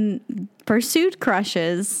pursued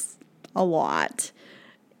crushes a lot,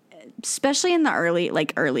 especially in the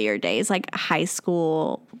earlier days, like high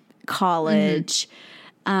school, college.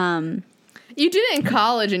 You did it in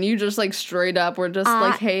college, and you just, like, straight up were just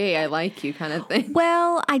like, hey, I like you kind of thing.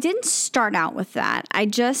 Well, I didn't start out with that. I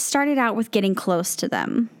just started out with getting close to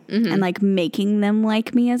them and, like, making them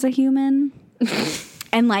like me as a human.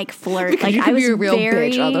 And, like, flirt. Because like, you I was be a real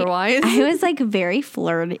bitch otherwise. I was, like, very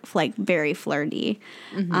flirty,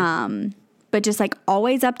 but just, like,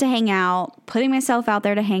 always up to hang out, putting myself out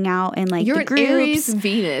there to hang out in, like, You're the an groups. Aries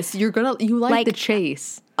Venus. You like the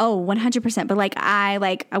chase. Oh, 100%.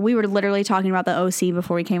 But we were literally talking about the OC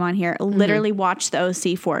before we came on here. Literally watched the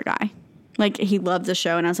OC for a guy. Like, he loved the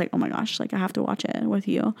show, and I was like, oh my gosh, like, I have to watch it with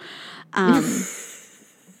you.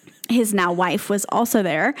 His now wife was also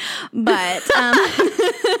there, but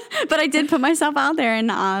but I did put myself out there, and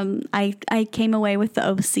I came away with the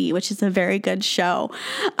OC, which is a very good show.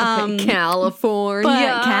 California.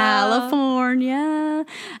 But California.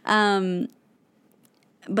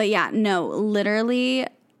 But yeah, no, literally,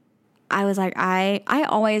 I was like, I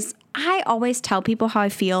always tell people how I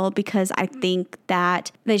feel because I think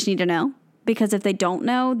that they just need to know. Because if they don't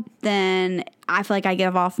know, then I feel like I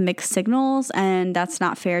give off mixed signals, and that's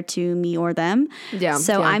not fair to me or them. Yeah.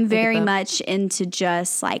 So I'm very much into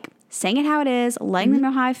just like saying it how it is, letting them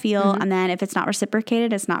know how I feel, and then if it's not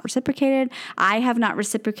reciprocated, it's not reciprocated. I have not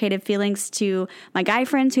reciprocated feelings to my guy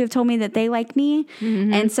friends who have told me that they like me,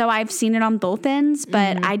 and so I've seen it on both ends.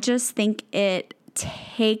 But I just think it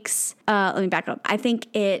takes. Let me back up. I think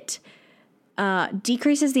it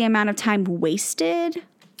decreases the amount of time wasted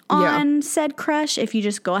on said crush if you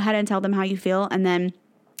just go ahead and tell them how you feel, and then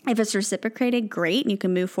if it's reciprocated, great, and you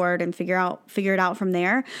can move forward and figure it out from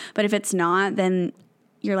there. But if it's not, then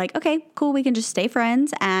you're like, okay, cool, we can just stay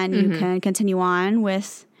friends, and you can continue on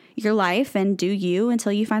with your life and do you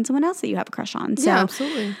until you find someone else that you have a crush on. So yeah,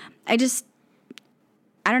 absolutely. I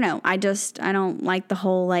don't know. I don't like the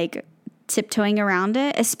whole like tiptoeing around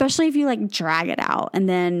it, especially if you like drag it out and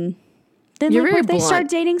then You're like, very what if they start blunt.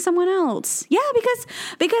 dating someone else? Yeah,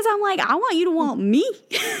 because I'm like, I want you to want me,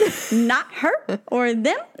 not her or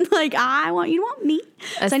them. Like, I want you to want me.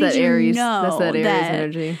 That's so I need that you Aries. to know That's that Aries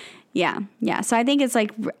energy. Yeah. So I think it's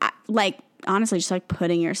like honestly, just like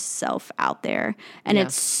putting yourself out there, and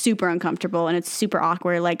it's super uncomfortable and it's super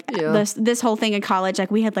awkward. Like this whole thing in college, like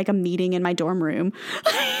we had like a meeting in my dorm room.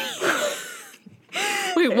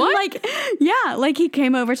 Wait, what? Like, yeah, like he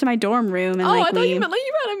came over to my dorm room and I like thought you meant like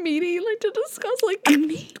you had a meeting like to discuss like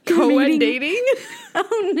co-ed co-ed dating.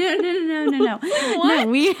 Oh no. No,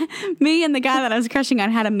 me and the guy that I was crushing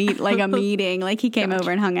on had a meeting. Like he came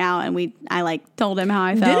over and hung out, and I like told him how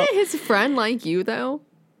I felt. Didn't his friend like you though?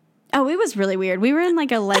 Oh, it was really weird. We were in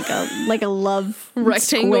like a love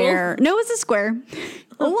Rectangle? square. No, it was a square.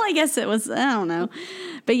 Well, I guess it was. I don't know,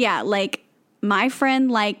 but yeah, like my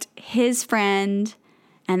friend liked his friend,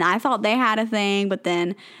 and I thought they had a thing, but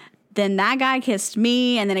then that guy kissed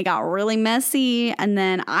me, and then it got really messy, and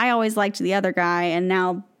then I always liked the other guy, and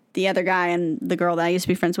now the other guy and the girl that I used to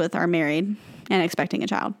be friends with are married and expecting a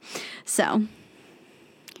child. So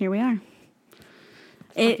here we are.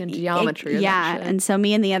 Fucking geometry. Yeah, and so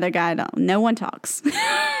me and the other guy, no one talks.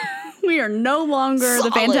 We are no longer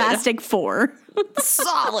the Solid. Fantastic Four.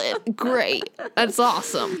 Solid. Great. That's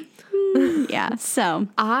awesome. Yeah, so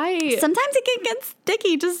I sometimes it can get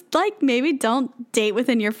sticky. Just like maybe don't date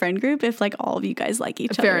within your friend group if like all of you guys like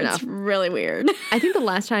each Fair other. enough. It's really weird. I think the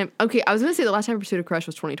last time I was gonna say the last time I pursued a crush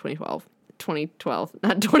was 2012. 2012,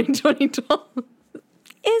 not 2012.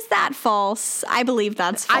 Is that false? I believe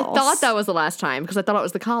that's false. I thought that was the last time because I thought it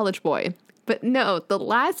was the college boy. But no, the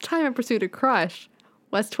last time I pursued a crush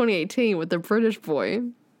was 2018 with the British boy.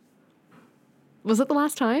 Was it the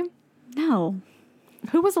last time? No.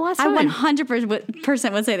 Who was the last I time?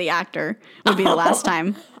 100% would say the actor would be the last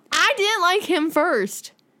time. I didn't like him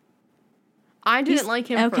first.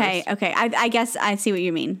 Okay. I guess I see what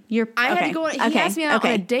you mean. I had to go on, he asked me out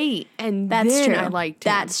on a date, and that's then true. I liked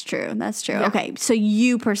him. That's true. Yeah. Okay, so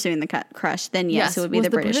you pursuing the crush, then yes, it would be was the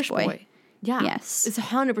British boy. Yeah. Yes. It's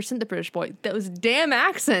 100% the British boy. Those damn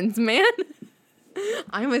accents, man.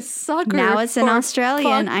 I'm a sucker. Now it's an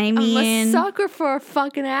Australian. I'm a sucker for a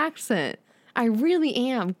fucking accent. I really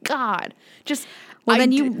am. God.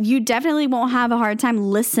 Then you definitely won't have a hard time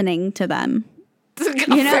listening to them.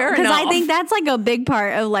 You know, because I think that's like a big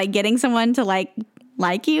part of like getting someone to like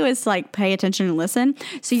you is to like pay attention and listen.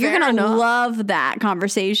 So you're gonna love that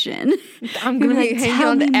conversation. I'm gonna be hanging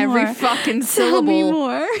on to every fucking syllable. Tell me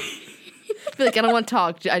more. Be like, I don't want to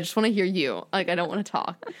talk. I just want to hear you. Like, I don't want to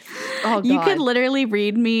talk. Oh, God. You could literally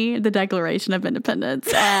read me the Declaration of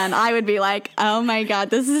Independence, and I would be like, oh my God,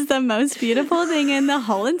 this is the most beautiful thing in the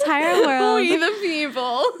whole entire world. We the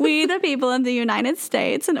people. We the people of the United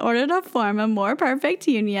States, in order to form a more perfect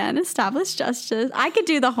union, establish justice. I could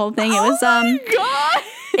do the whole thing. It was God.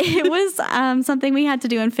 It was something we had to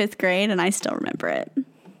do in 5th grade, and I still remember it.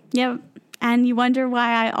 Yep. And you wonder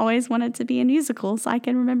why I always wanted to be in musicals. I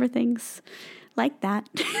can remember things like that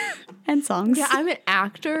and songs. Yeah, I'm an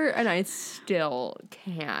actor, and I still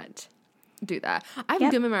can't do that. I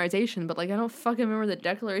have good memorization, but like I don't fucking remember the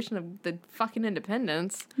Declaration of the fucking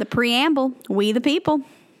Independence. The preamble, we the people.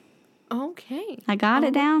 Okay. I got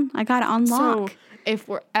it down. I got it on lock. So if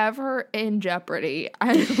we're ever in jeopardy,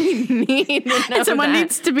 I really need to know Someone that.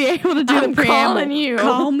 needs to be able to do I'm the preamble. calling you.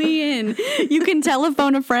 Call me in. You can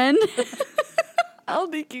telephone a friend. I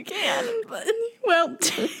don't think you can. But Well,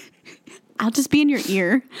 I'll just be in your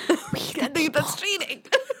ear. I think that's cheating.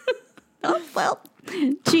 Oh, well,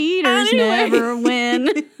 cheaters Anyway. never win.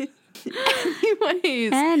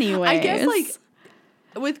 Anyways. I guess, like,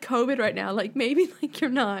 with COVID right now, like, maybe, like, you're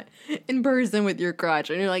not in person with your crush,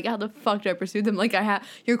 and you're like, how the fuck do I pursue them? Like,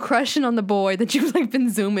 you're crushing on the boy that you've, like, been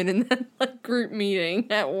Zooming in that, like, group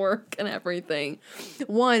meeting at work and everything.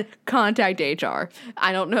 One, contact HR.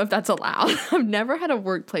 I don't know if that's allowed. I've never had a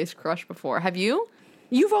workplace crush before. Have you?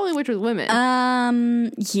 You've only worked with women.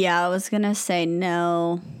 Yeah, I was gonna say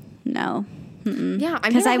no. Yeah,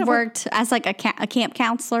 Because I worked as like a camp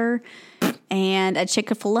counselor and a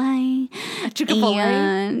Chick-fil-A. Chick-fil-A?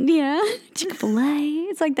 And yeah, Chick-fil-A.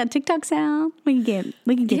 It's like that TikTok sound. We can get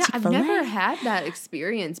Yeah, Chick-fil-A. I've never had that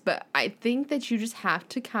experience, but I think that you just have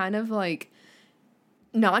to kind of like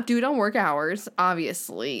not do it on work hours,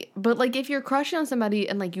 obviously. But like if you're crushing on somebody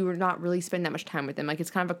and like you're not really spending that much time with them, like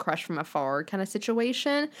it's kind of a crush from afar kind of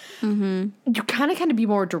situation, you kind of be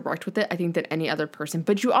more direct with it, I think, than any other person.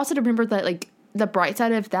 But you also remember that like the bright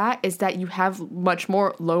side of that is that you have much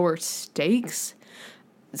more lower stakes.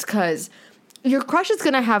 It's because your crush is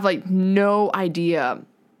going to have like no idea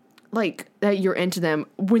like that you're into them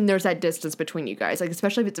when there's that distance between you guys, like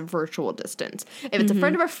especially if it's a virtual distance. If it's a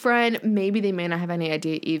friend of a friend, maybe they may not have any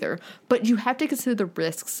idea either, but you have to consider the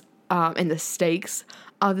risks and the stakes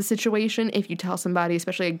of the situation. If you tell somebody,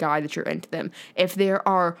 especially a guy, that you're into them, if there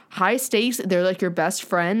are high stakes, they're like your best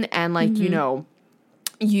friend, and like you know,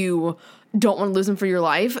 you don't want to lose them for your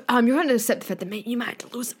life, you're going to accept the fact that you might have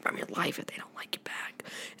to lose them from your life if they don't like you back.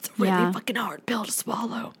 It's a really fucking hard pill to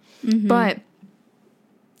swallow. But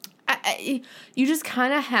you just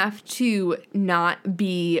kind of have to not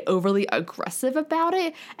be overly aggressive about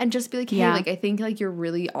it and just be like, hey, like, I think, like, you're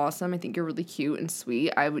really awesome. I think you're really cute and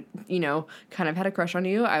sweet. I would, you know, kind of had a crush on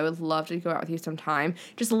you. I would love to go out with you sometime.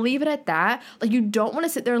 Just leave it at that. Like, you don't want to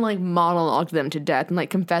sit there and, like, monologue them to death and, like,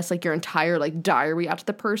 confess, like, your entire, like, diary out to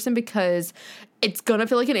the person, because it's going to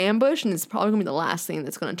feel like an ambush, and it's probably going to be the last thing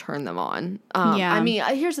that's going to turn them on. I mean,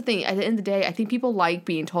 here's the thing. At the end of the day, I think people like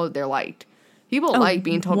being told that they're liked. People like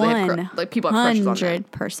being told they have like people have crushes on them.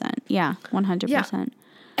 100%. Yeah, 100%. Yeah.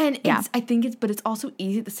 And it's also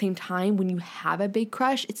easy at the same time when you have a big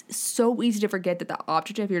crush. It's so easy to forget that the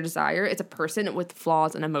object of your desire is a person with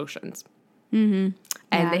flaws and emotions. Mm-hmm.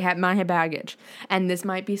 And they might have baggage. And this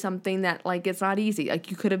might be something that, like, it's not easy.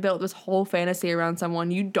 Like, you could have built this whole fantasy around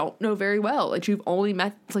someone you don't know very well. Like, you've only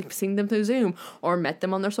seen them through Zoom or met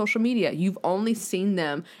them on their social media. You've only seen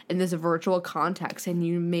them in this virtual context. And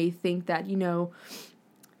you may think that, you know,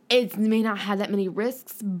 it may not have that many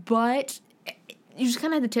risks, but you just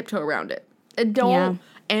kind of have to tiptoe around it. And don't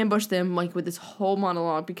ambush them, like, with this whole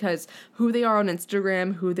monologue, because who they are on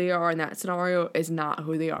Instagram, who they are in that scenario is not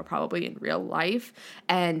who they are probably in real life.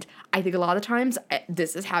 And I think a lot of times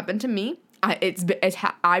this has happened to me.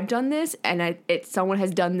 I've done this, and someone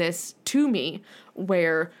has done this to me,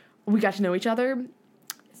 where we got to know each other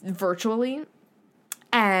virtually,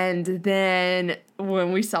 and then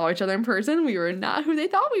when we saw each other in person, we were not who they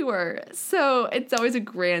thought we were. So it's always a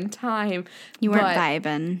grand time. You weren't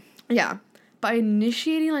vibing. Yeah. By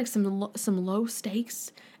initiating, like, some low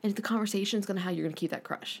stakes into the conversation is going to how you're going to keep that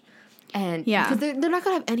crush. And because they're not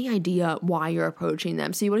going to have any idea why you're approaching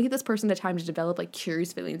them. So you want to give this person the time to develop, like,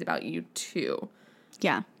 curious feelings about you too.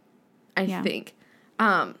 Yeah. I think.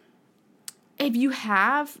 If you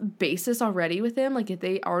have basis already with them, like if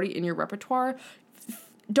they already in your repertoire,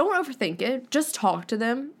 don't overthink it. Just talk to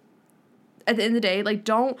them. At the end of the day, like,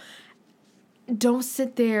 don't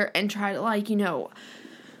sit there and try to, like, you know,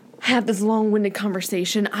 have this long-winded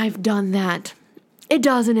conversation. I've done that. It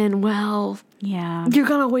doesn't end well. Yeah. You're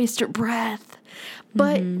gonna waste your breath.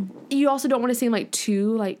 But you also don't want to seem, like,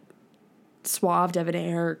 too, like, suave,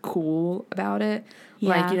 debonair, cool about it. Yeah.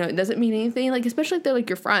 Like, you know, it doesn't mean anything. Like, especially if they're,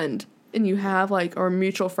 like, your friend and you have, like, or a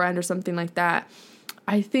mutual friend or something like that.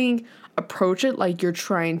 I think approach it like you're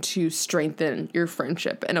trying to strengthen your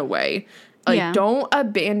friendship in a way. Like, don't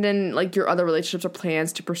abandon, like, your other relationships or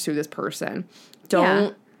plans to pursue this person.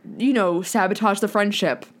 Don't, you know, sabotage the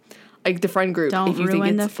friendship, like, the friend group. Don't if you ruin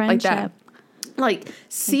think it's the friendship. like that. Like,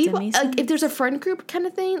 see, like, if there's a friend group kind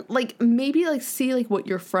of thing, like, maybe, like, see, like, what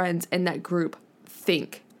your friends in that group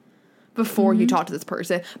think before you talk to this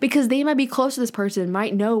person. Because they might be close to this person,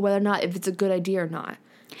 might know whether or not if it's a good idea or not.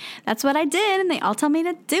 That's what I did, and they all tell me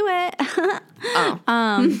to do it.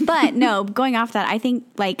 But no, going off that, I think,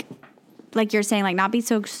 like, like you're saying, like not be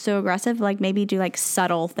so aggressive, like maybe do like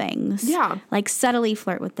subtle things. Yeah. Like subtly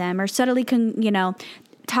flirt with them or subtly,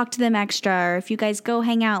 talk to them extra. Or if you guys go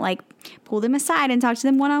hang out, like pull them aside and talk to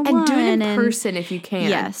them one-on-one. And do it in person if you can.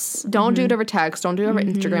 Yes. Don't do it over text. Don't do it over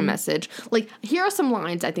Instagram message. Like, here are some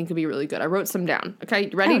lines I think would be really good. I wrote some down. Okay,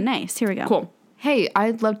 you ready? Oh, nice. Here we go. Cool. Hey,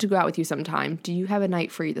 I'd love to go out with you sometime. Do you have a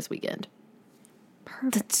night free this weekend?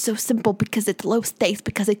 Perfect. That's so simple because it's low stakes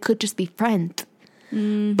because it could just be friends.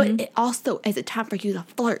 But it also is a time for you to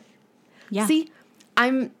flirt. Yeah. See,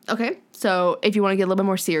 okay. So if you want to get a little bit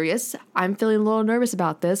more serious, I'm feeling a little nervous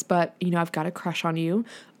about this, but I've got a crush on you.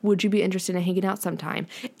 Would you be interested in hanging out sometime?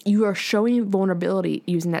 You are showing vulnerability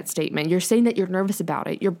using that statement. You're saying that you're nervous about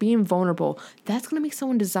it. You're being vulnerable. That's going to make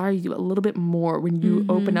someone desire you a little bit more when you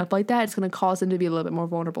open up like that. It's going to cause them to be a little bit more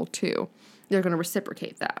vulnerable too. They're going to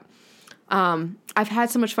reciprocate that. I've had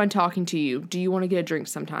so much fun talking to you. Do you want to get a drink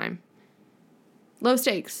sometime? Low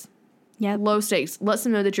stakes. Yeah. Low stakes. Let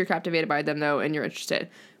them know that you're captivated by them, though, and you're interested.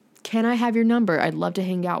 Can I have your number? I'd love to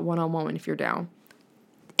hang out one-on-one if you're down.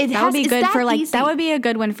 That would be good for that would be a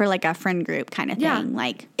good one for like a friend group kind of thing. Yeah.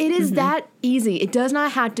 Like it is that easy. It does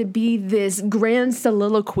not have to be this grand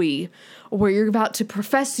soliloquy where you're about to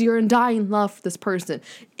profess your undying love for this person.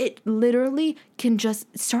 It literally can just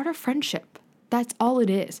start a friendship. That's all it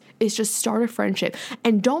is. It's just start a friendship.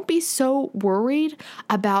 And don't be so worried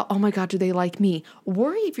about, oh my God, do they like me?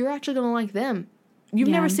 Worry if you're actually going to like them. You've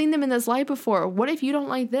never seen them in this light before. What if you don't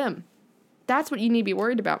like them? That's what you need to be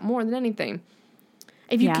worried about more than anything.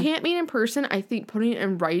 If you can't meet in person, I think putting it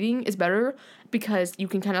in writing is better because you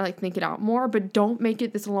can kind of like think it out more, but don't make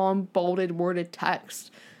it this long, bolded, worded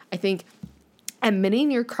text. I think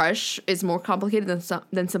admitting your crush is more complicated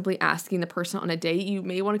than simply asking the person on a date. You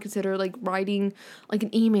may want to consider like writing like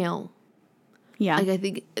an email. Yeah. Like I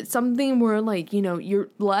think it's something where like, you're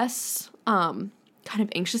less kind of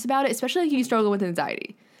anxious about it, especially if you struggle with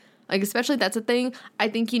anxiety. Like, especially that's a thing. I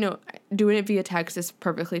think, doing it via text is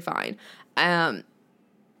perfectly fine.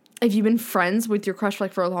 If you've been friends with your crush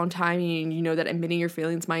for a long time and you know that admitting your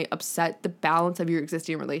feelings might upset the balance of your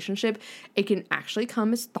existing relationship, it can actually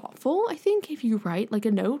come as thoughtful, I think, if you write like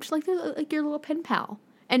a note, like your little pen pal,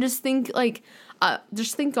 and just think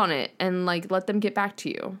on it and like let them get back to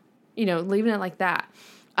you, leaving it like that.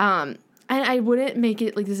 And I wouldn't make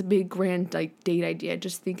it like this big grand like date idea.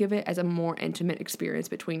 Just think of it as a more intimate experience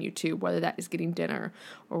between you two, whether that is getting dinner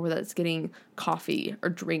or whether it's getting coffee or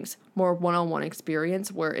drinks, more one-on-one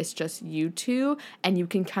experience where it's just you two and you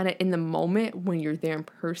can kind of in the moment when you're there in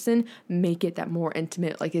person, make it that more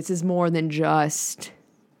intimate. Like this is more than just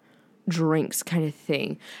drinks kind of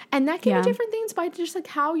thing. And that can be different things by just like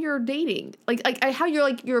how you're dating, like how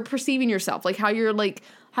you're perceiving yourself, like how you're like,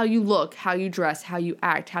 how you look, how you dress, how you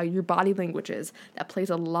act, how your body language is. That plays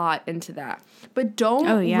a lot into that. But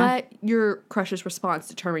don't let your crush's response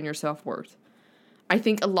determine your self-worth. I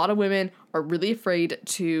think a lot of women are really afraid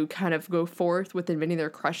to kind of go forth with admitting their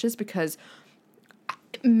crushes because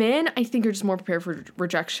men, I think, are just more prepared for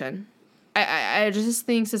rejection. I just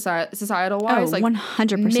think societal-wise,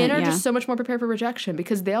 100%, men are just so much more prepared for rejection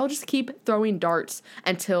because they'll just keep throwing darts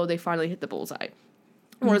until they finally hit the bullseye.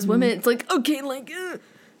 Whereas women, it's like, okay, like...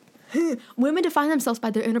 Women define themselves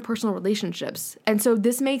by their interpersonal relationships. And so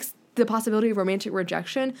this makes the possibility of romantic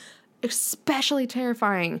rejection especially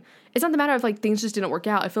terrifying. It's not the matter of like things just didn't work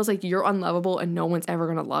out. It feels like you're unlovable and no one's ever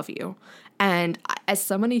going to love you. And as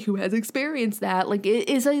somebody who has experienced that, like it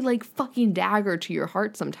is a like fucking dagger to your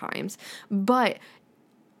heart sometimes. But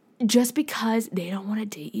just because they don't want to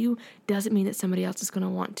date you doesn't mean that somebody else is going to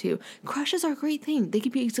want to. Crushes are a great thing. They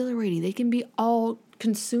can be exhilarating. They can be all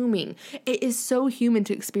consuming. It is so human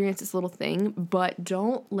to experience this little thing, but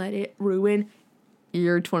don't let it ruin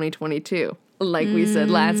your 2022, like we said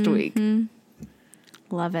last week.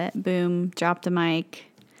 Love it. Boom. Drop the mic.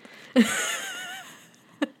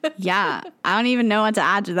 Yeah, I don't even know what to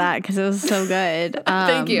add to that because it was so good.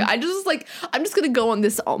 Thank you. I'm just gonna go on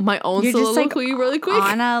this my own soliloquy really quick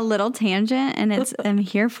on a little tangent, and I'm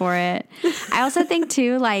here for it. I also think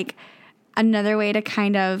too, like another way to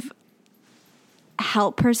kind of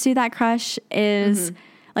help pursue that crush is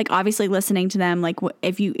like obviously listening to them. Like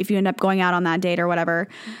if you end up going out on that date or whatever,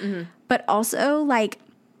 but also like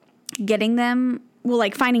getting them. Well,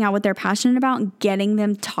 like finding out what they're passionate about and getting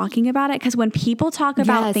them talking about it. Because when people talk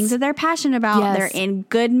about things that they're passionate about, they're in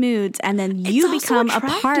good moods. And then you become a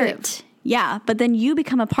part. Yeah. But then you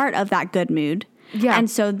become a part of that good mood. Yeah.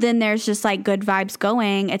 And so then there's just like good vibes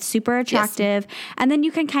going. It's super attractive. Yes. And then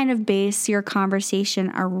you can kind of base your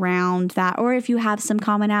conversation around that. Or if you have some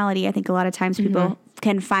commonality, I think a lot of times people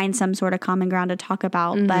can find some sort of common ground to talk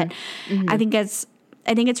about. But I think it's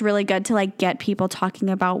really good to like get people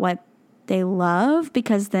talking about what they love,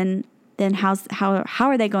 because then how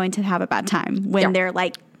are they going to have a bad time when they're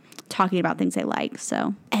like talking about things they like?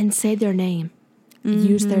 So, and say their name.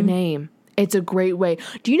 Use their name. It's a great way.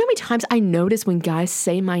 Do you know how many times I notice when guys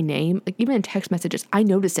say my name, like even in text messages, I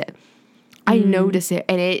notice it. I notice it,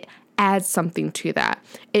 and it adds something to that.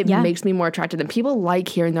 It makes me more attracted to them. People like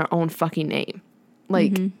hearing their own fucking name.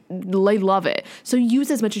 Like, they love it. So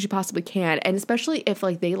use as much as you possibly can. And especially if,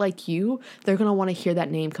 like, they like you, they're going to want to hear that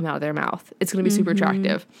name come out of their mouth. It's going to be super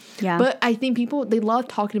attractive. Yeah. But I think people, they love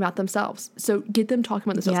talking about themselves. So get them talking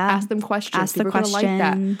about themselves. Yeah. Ask them questions. Ask the People are gonna like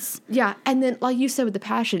questions. that. Yeah. And then, like you said, with the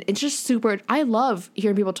passion, it's just super, I love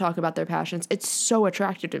hearing people talk about their passions. It's so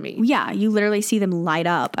attractive to me. Yeah, you literally see them light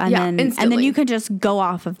up, and then instantly. you can just go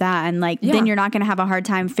off of that, and like then you're not going to have a hard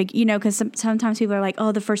time because sometimes people are like,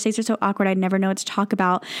 oh, the first dates are so awkward, I'd never know what to talk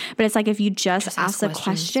about. But it's like if you just ask the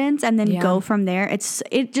questions and then go from there,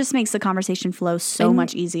 it just makes the conversation flow so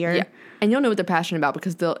much easier. Yeah. And you'll know what they're passionate about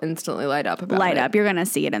because they'll instantly light up about it. You're going to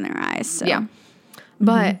see it in their eyes. So. Yeah.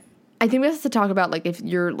 But I think we have to talk about, like, if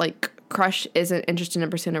your, like, crush isn't interested in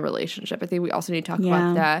pursuing a relationship. I think we also need to talk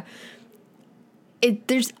about that.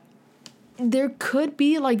 There could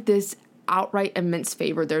be, like, this outright immense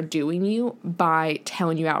favor they're doing you by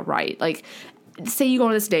telling you outright. Like, say you go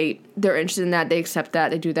on this date, they're interested in that, they accept that,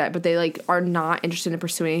 they do that, but they, like, are not interested in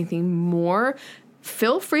pursuing anything more.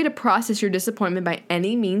 Feel free to process your disappointment by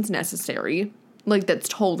any means necessary. Like, that's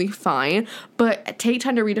totally fine. But take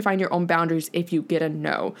time to redefine your own boundaries if you get a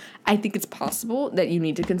no. I think it's possible that you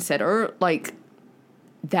need to consider, like,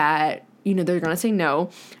 that, you know, they're going to say no,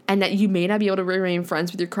 and that you may not be able to remain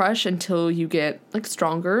friends with your crush until you get, like,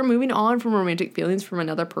 stronger. Moving on from romantic feelings from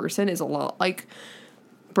another person is a lot like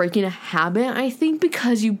breaking a habit, I think,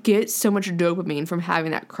 because you get so much dopamine from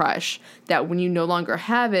having that crush that when you no longer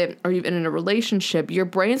have it, or you've been in a relationship, your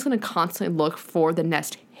brain's going to constantly look for the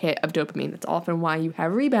next hit of dopamine. That's often why you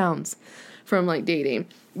have rebounds from, like, dating,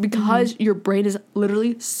 because your brain is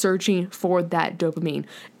literally searching for that dopamine.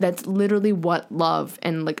 That's literally what love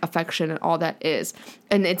and, like, affection and all that is.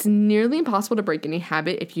 And it's nearly impossible to break any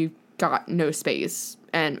habit if you got no space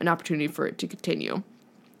and an opportunity for it to continue.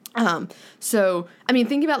 So, I mean,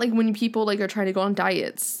 think about, like, when people, like, are trying to go on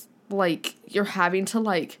diets, like, you're having to,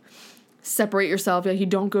 like, separate yourself. Like, you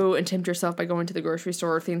don't go and tempt yourself by going to the grocery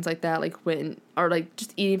store or things like that, like, or, like,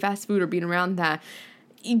 just eating fast food or being around that.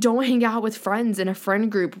 You don't hang out with friends in a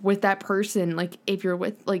friend group with that person. Like, if you're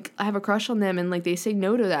with, like, I have a crush on them and, like, they say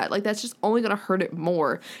no to that, like, that's just only gonna hurt it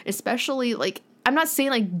more. Especially, like, I'm not saying,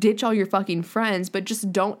 like, ditch all your fucking friends, but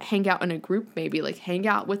just don't hang out in a group maybe. Like, hang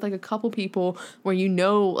out with, like, a couple people where you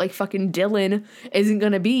know, like, fucking Dylan isn't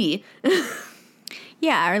gonna be.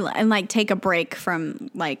 Yeah, and, like, take a break from,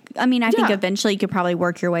 like, I mean, I think eventually you could probably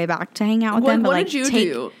work your way back to hang out with them. But, what like, did you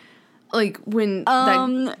do? Like, when did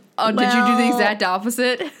you do the exact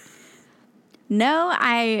opposite? No,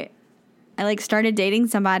 I like started dating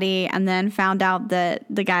somebody and then found out that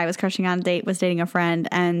the guy I was crushing on a date was dating a friend,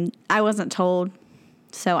 and I wasn't told,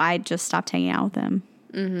 so I just stopped hanging out with him.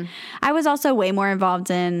 Mm-hmm. I was also way more involved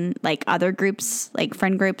in, like, other groups, like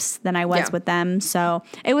friend groups, than I was with them, so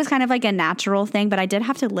it was kind of like a natural thing, but I did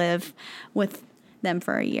have to live with them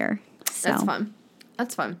for a year. So.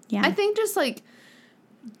 That's fun. Yeah. I think just, like,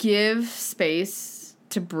 give space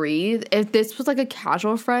to breathe. If this was, like, a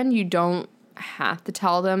casual friend, you don't have to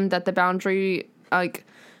tell them that the boundary, like,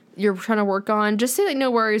 you're trying to work on. Just say, like,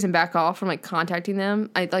 no worries and back off from, like, contacting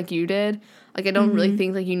them, like you did. Like, I don't really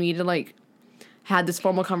think, like, you need to, like, have this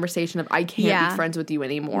formal conversation of, I can't be friends with you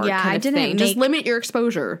anymore. Yeah, kind of I didn't thing. Just limit your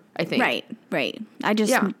exposure, I think. Right. I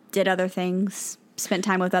just did other things, spent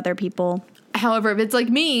time with other people. However, if it's like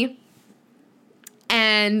me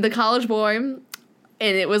and the college boy and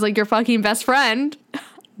it was, like, your fucking best friend,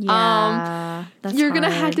 that's you're gonna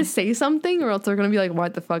hard. have to say something, or else they're gonna be like,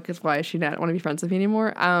 what the fuck why is she not want to be friends with me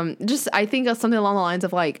anymore? I think of something along the lines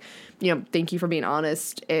of, like, you know, thank you for being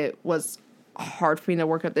honest. It was hard for me to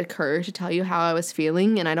work up the courage to tell you how I was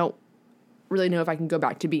feeling, and I don't really know if I can go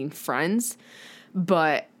back to being friends,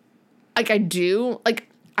 but, like, I do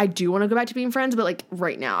want to go back to being friends, but, like,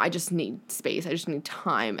 right now I just need space, I just need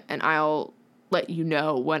time, and I'll let you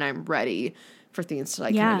know when I'm ready for things to,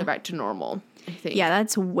 like, kind of go back to normal, I think. Yeah,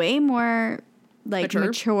 that's way more, like,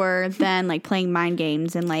 mature than, like, playing mind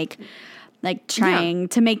games and, like trying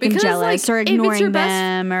to make them jealous, like, or ignoring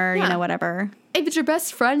them, or, you know, whatever. If it's your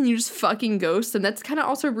best friend and you just fucking ghost them, that's kind of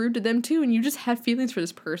also rude to them too, and you just have feelings for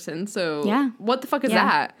this person, so what the fuck is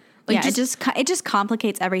that? Like, it just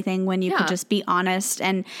complicates everything when you could just be honest,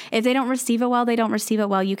 and if they don't receive it well, they don't receive it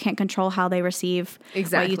well. You can't control how they receive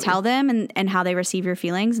what you tell them and how they receive your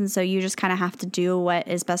feelings, and so you just kind of have to do what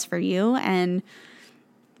is best for you and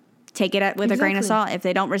take it with a grain of Exactly. salt. If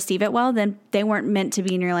they don't receive it well, then they weren't meant to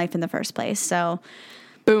be in your life in the first place. So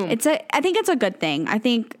Boom. I think it's a good thing. I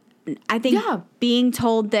think Yeah. being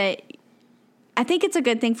told that, I think it's a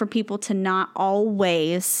good thing for people to not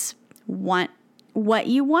always want what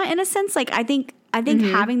you want in a sense. Like, I think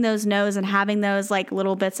having those no's and having those like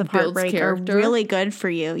little bits of Builds heartbreak character. are really good for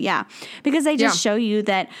you. Yeah. Because they just Yeah. show you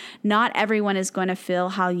that not everyone is going to feel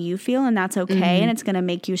how you feel, and that's okay. And it's going to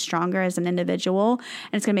make you stronger as an individual,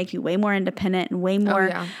 and it's going to make you way more independent and way more.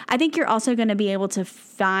 yeah. I think you're also going to be able to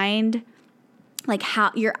find like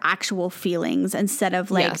how your actual feelings instead of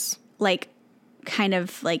like, Yes. like kind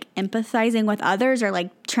of like empathizing with others or like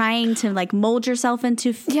trying to like mold yourself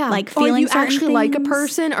into like or if feeling you certain actually like a things.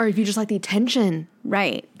 person, or if you just like the attention,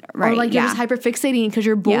 Right. or like you're yeah. just hyperfixating because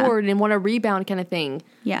you're Yeah. bored and want a rebound kind of thing.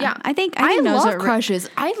 Yeah. I think I those love are crushes.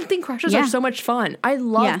 I think crushes Yeah. are so much fun. I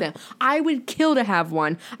love Yeah. them. I would kill to have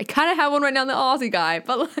one. I kind of have one right now, the Aussie guy,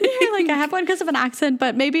 but like, like I have one because of an accent,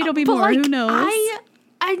 but maybe it'll be but more. like, Who knows?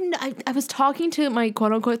 I was talking to my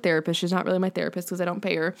quote unquote therapist. She's not really my therapist because I don't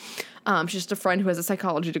pay her. She's just a friend who has a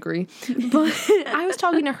psychology degree. But I was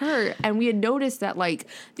talking to her, and we had noticed that like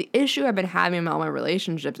the issue I've been having in all my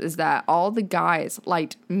relationships is that all the guys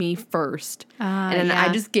liked me first, and then I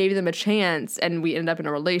yeah. just gave them a chance, and we ended up in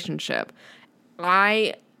a relationship.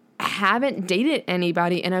 I haven't dated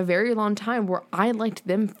anybody in a very long time where I liked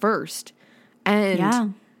them first, and yeah.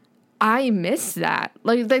 I miss that.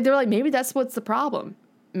 Like they're like, maybe that's what's the problem.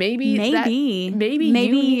 Maybe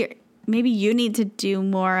Maybe you need to do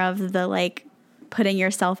more of the like putting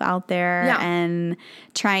yourself out there Yeah. and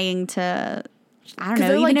trying to, I don't 'Cause know,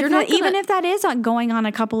 they're like, even you're if not gonna- even if that is going on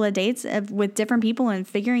a couple of dates with different people and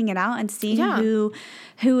figuring it out and seeing Yeah.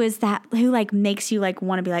 who is that, who like makes you like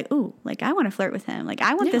want to be like, ooh, like I want to flirt with him. Like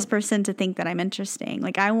I want Yeah. this person to think that I'm interesting.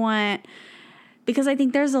 Like I want, because I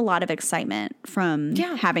think there's a lot of excitement from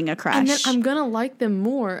having a crush. and then I'm gonna like them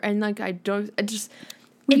more. And like I just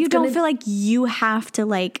you it's don't gonna- feel like you have to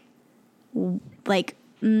like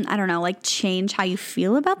I don't know, like change how you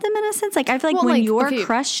feel about them in a sense. Like I feel like Well, when like, you're okay.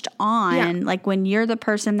 crushed on, Yeah. like when you're the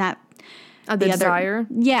person that the the other- desire.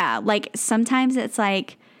 yeah, like sometimes it's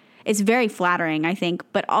like it's very flattering, I think,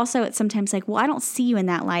 but also it's sometimes like, well, I don't see you in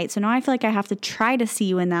that light, so now I feel like I have to try to see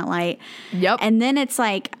you in that light. Yep. And then it's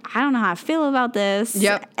like, I don't know how I feel about this.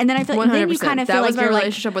 Yep. And then I feel like then you 100%. kind of That feel was like my you're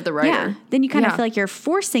relationship like, with the writer. Yeah. Then you kind of Yeah. feel like you're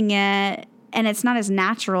forcing it. And it's not as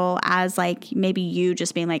natural as like maybe you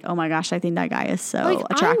just being like, oh my gosh, I think that guy is so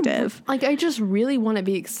attractive. I just really want to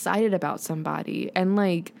be excited about somebody, and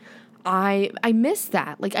like I miss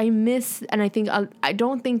that. Like I miss, and I think I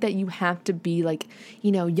don't think that you have to be like,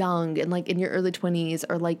 you know, young and like in your early 20s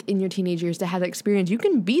or like in your teenage years to have that experience. You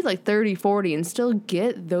can be like 30, 40 and still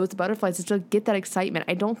get those butterflies and still get that excitement.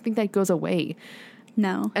 I don't think that goes away.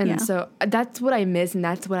 No. And yeah. so that's what I miss, and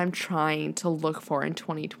that's what I'm trying to look for in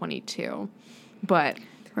 2022. But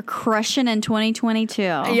We're crushing in 2022.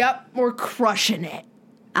 yep, we're crushing it.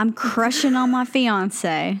 I'm crushing on my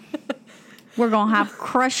fiance. We're gonna have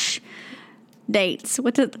crush dates.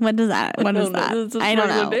 What is that? What is that? I don't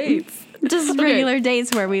know. Dates. Just regular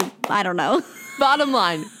dates where I don't know. Bottom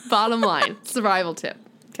line, survival tip.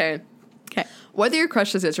 Okay. Okay. Whether your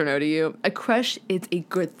crush says yes or no to you, a crush is a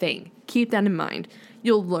good thing. Keep that in mind.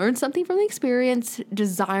 You'll learn something from the experience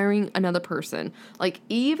desiring another person. Like,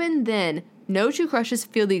 even then, no two crushes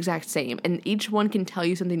feel the exact same, and each one can tell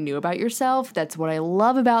you something new about yourself. That's what I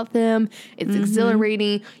love about them. It's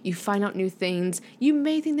exhilarating. You find out new things. You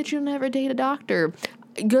may think that you'll never date a doctor.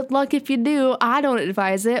 Good luck if you do. I don't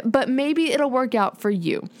advise it, but maybe it'll work out for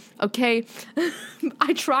you. Okay?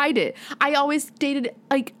 I tried it. I always dated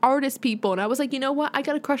like artist people, and I was like, you know what? I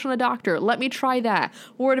got a crush on a doctor. Let me try that.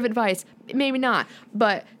 Word of advice. Maybe not,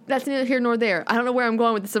 but that's neither here nor there. I don't know where I'm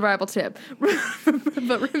going with the survival tip.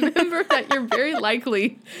 But remember that you're very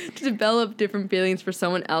likely to develop different feelings for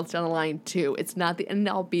someone else down the line too. It's not the end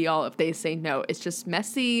all be all if they say no. It's just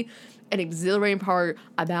messy and exhilarating part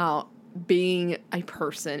about being a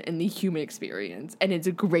person in the human experience, and it's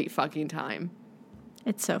a great fucking time.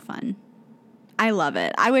 It's so fun. I love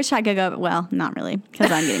it. I wish I could go. Well, not really,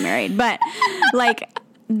 because I'm getting married. But like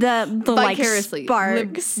the like Vicariously,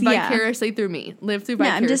 sparks, vicariously through me. Live through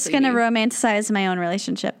Yeah, vicariously. I'm just gonna romanticize my own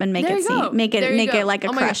relationship and make There it you go. seem, make There you it go. like a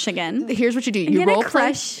Oh my God. crush again. Here's what you do: you Get a role play.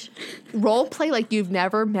 crush. Role play like you've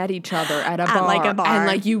never met each other at a bar, like a bar. and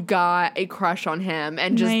like you got a crush on him,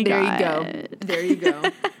 and just My there God. you go, there you go,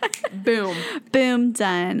 boom. Boom,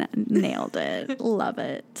 done. Nailed it. Love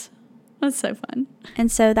it. That's so fun.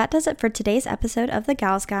 And so that does it for today's episode of The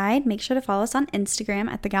Gals Guide. Make sure to follow us on Instagram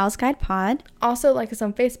at The Gals Guide Pod. Also, like us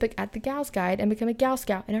on Facebook at The Gals Guide and become a Gal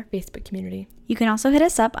Scout in our Facebook community. You can also hit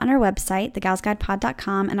us up on our website,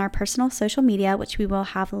 thegalsguidepod.com, and our personal social media, which we will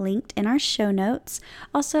have linked in our show notes.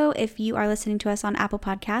 Also, if you are listening to us on Apple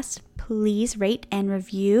Podcasts, please rate and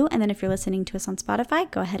review. And then if you're listening to us on Spotify,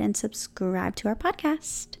 go ahead and subscribe to our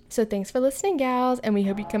podcast. So thanks for listening, gals, and we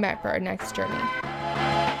hope you come back for our next journey.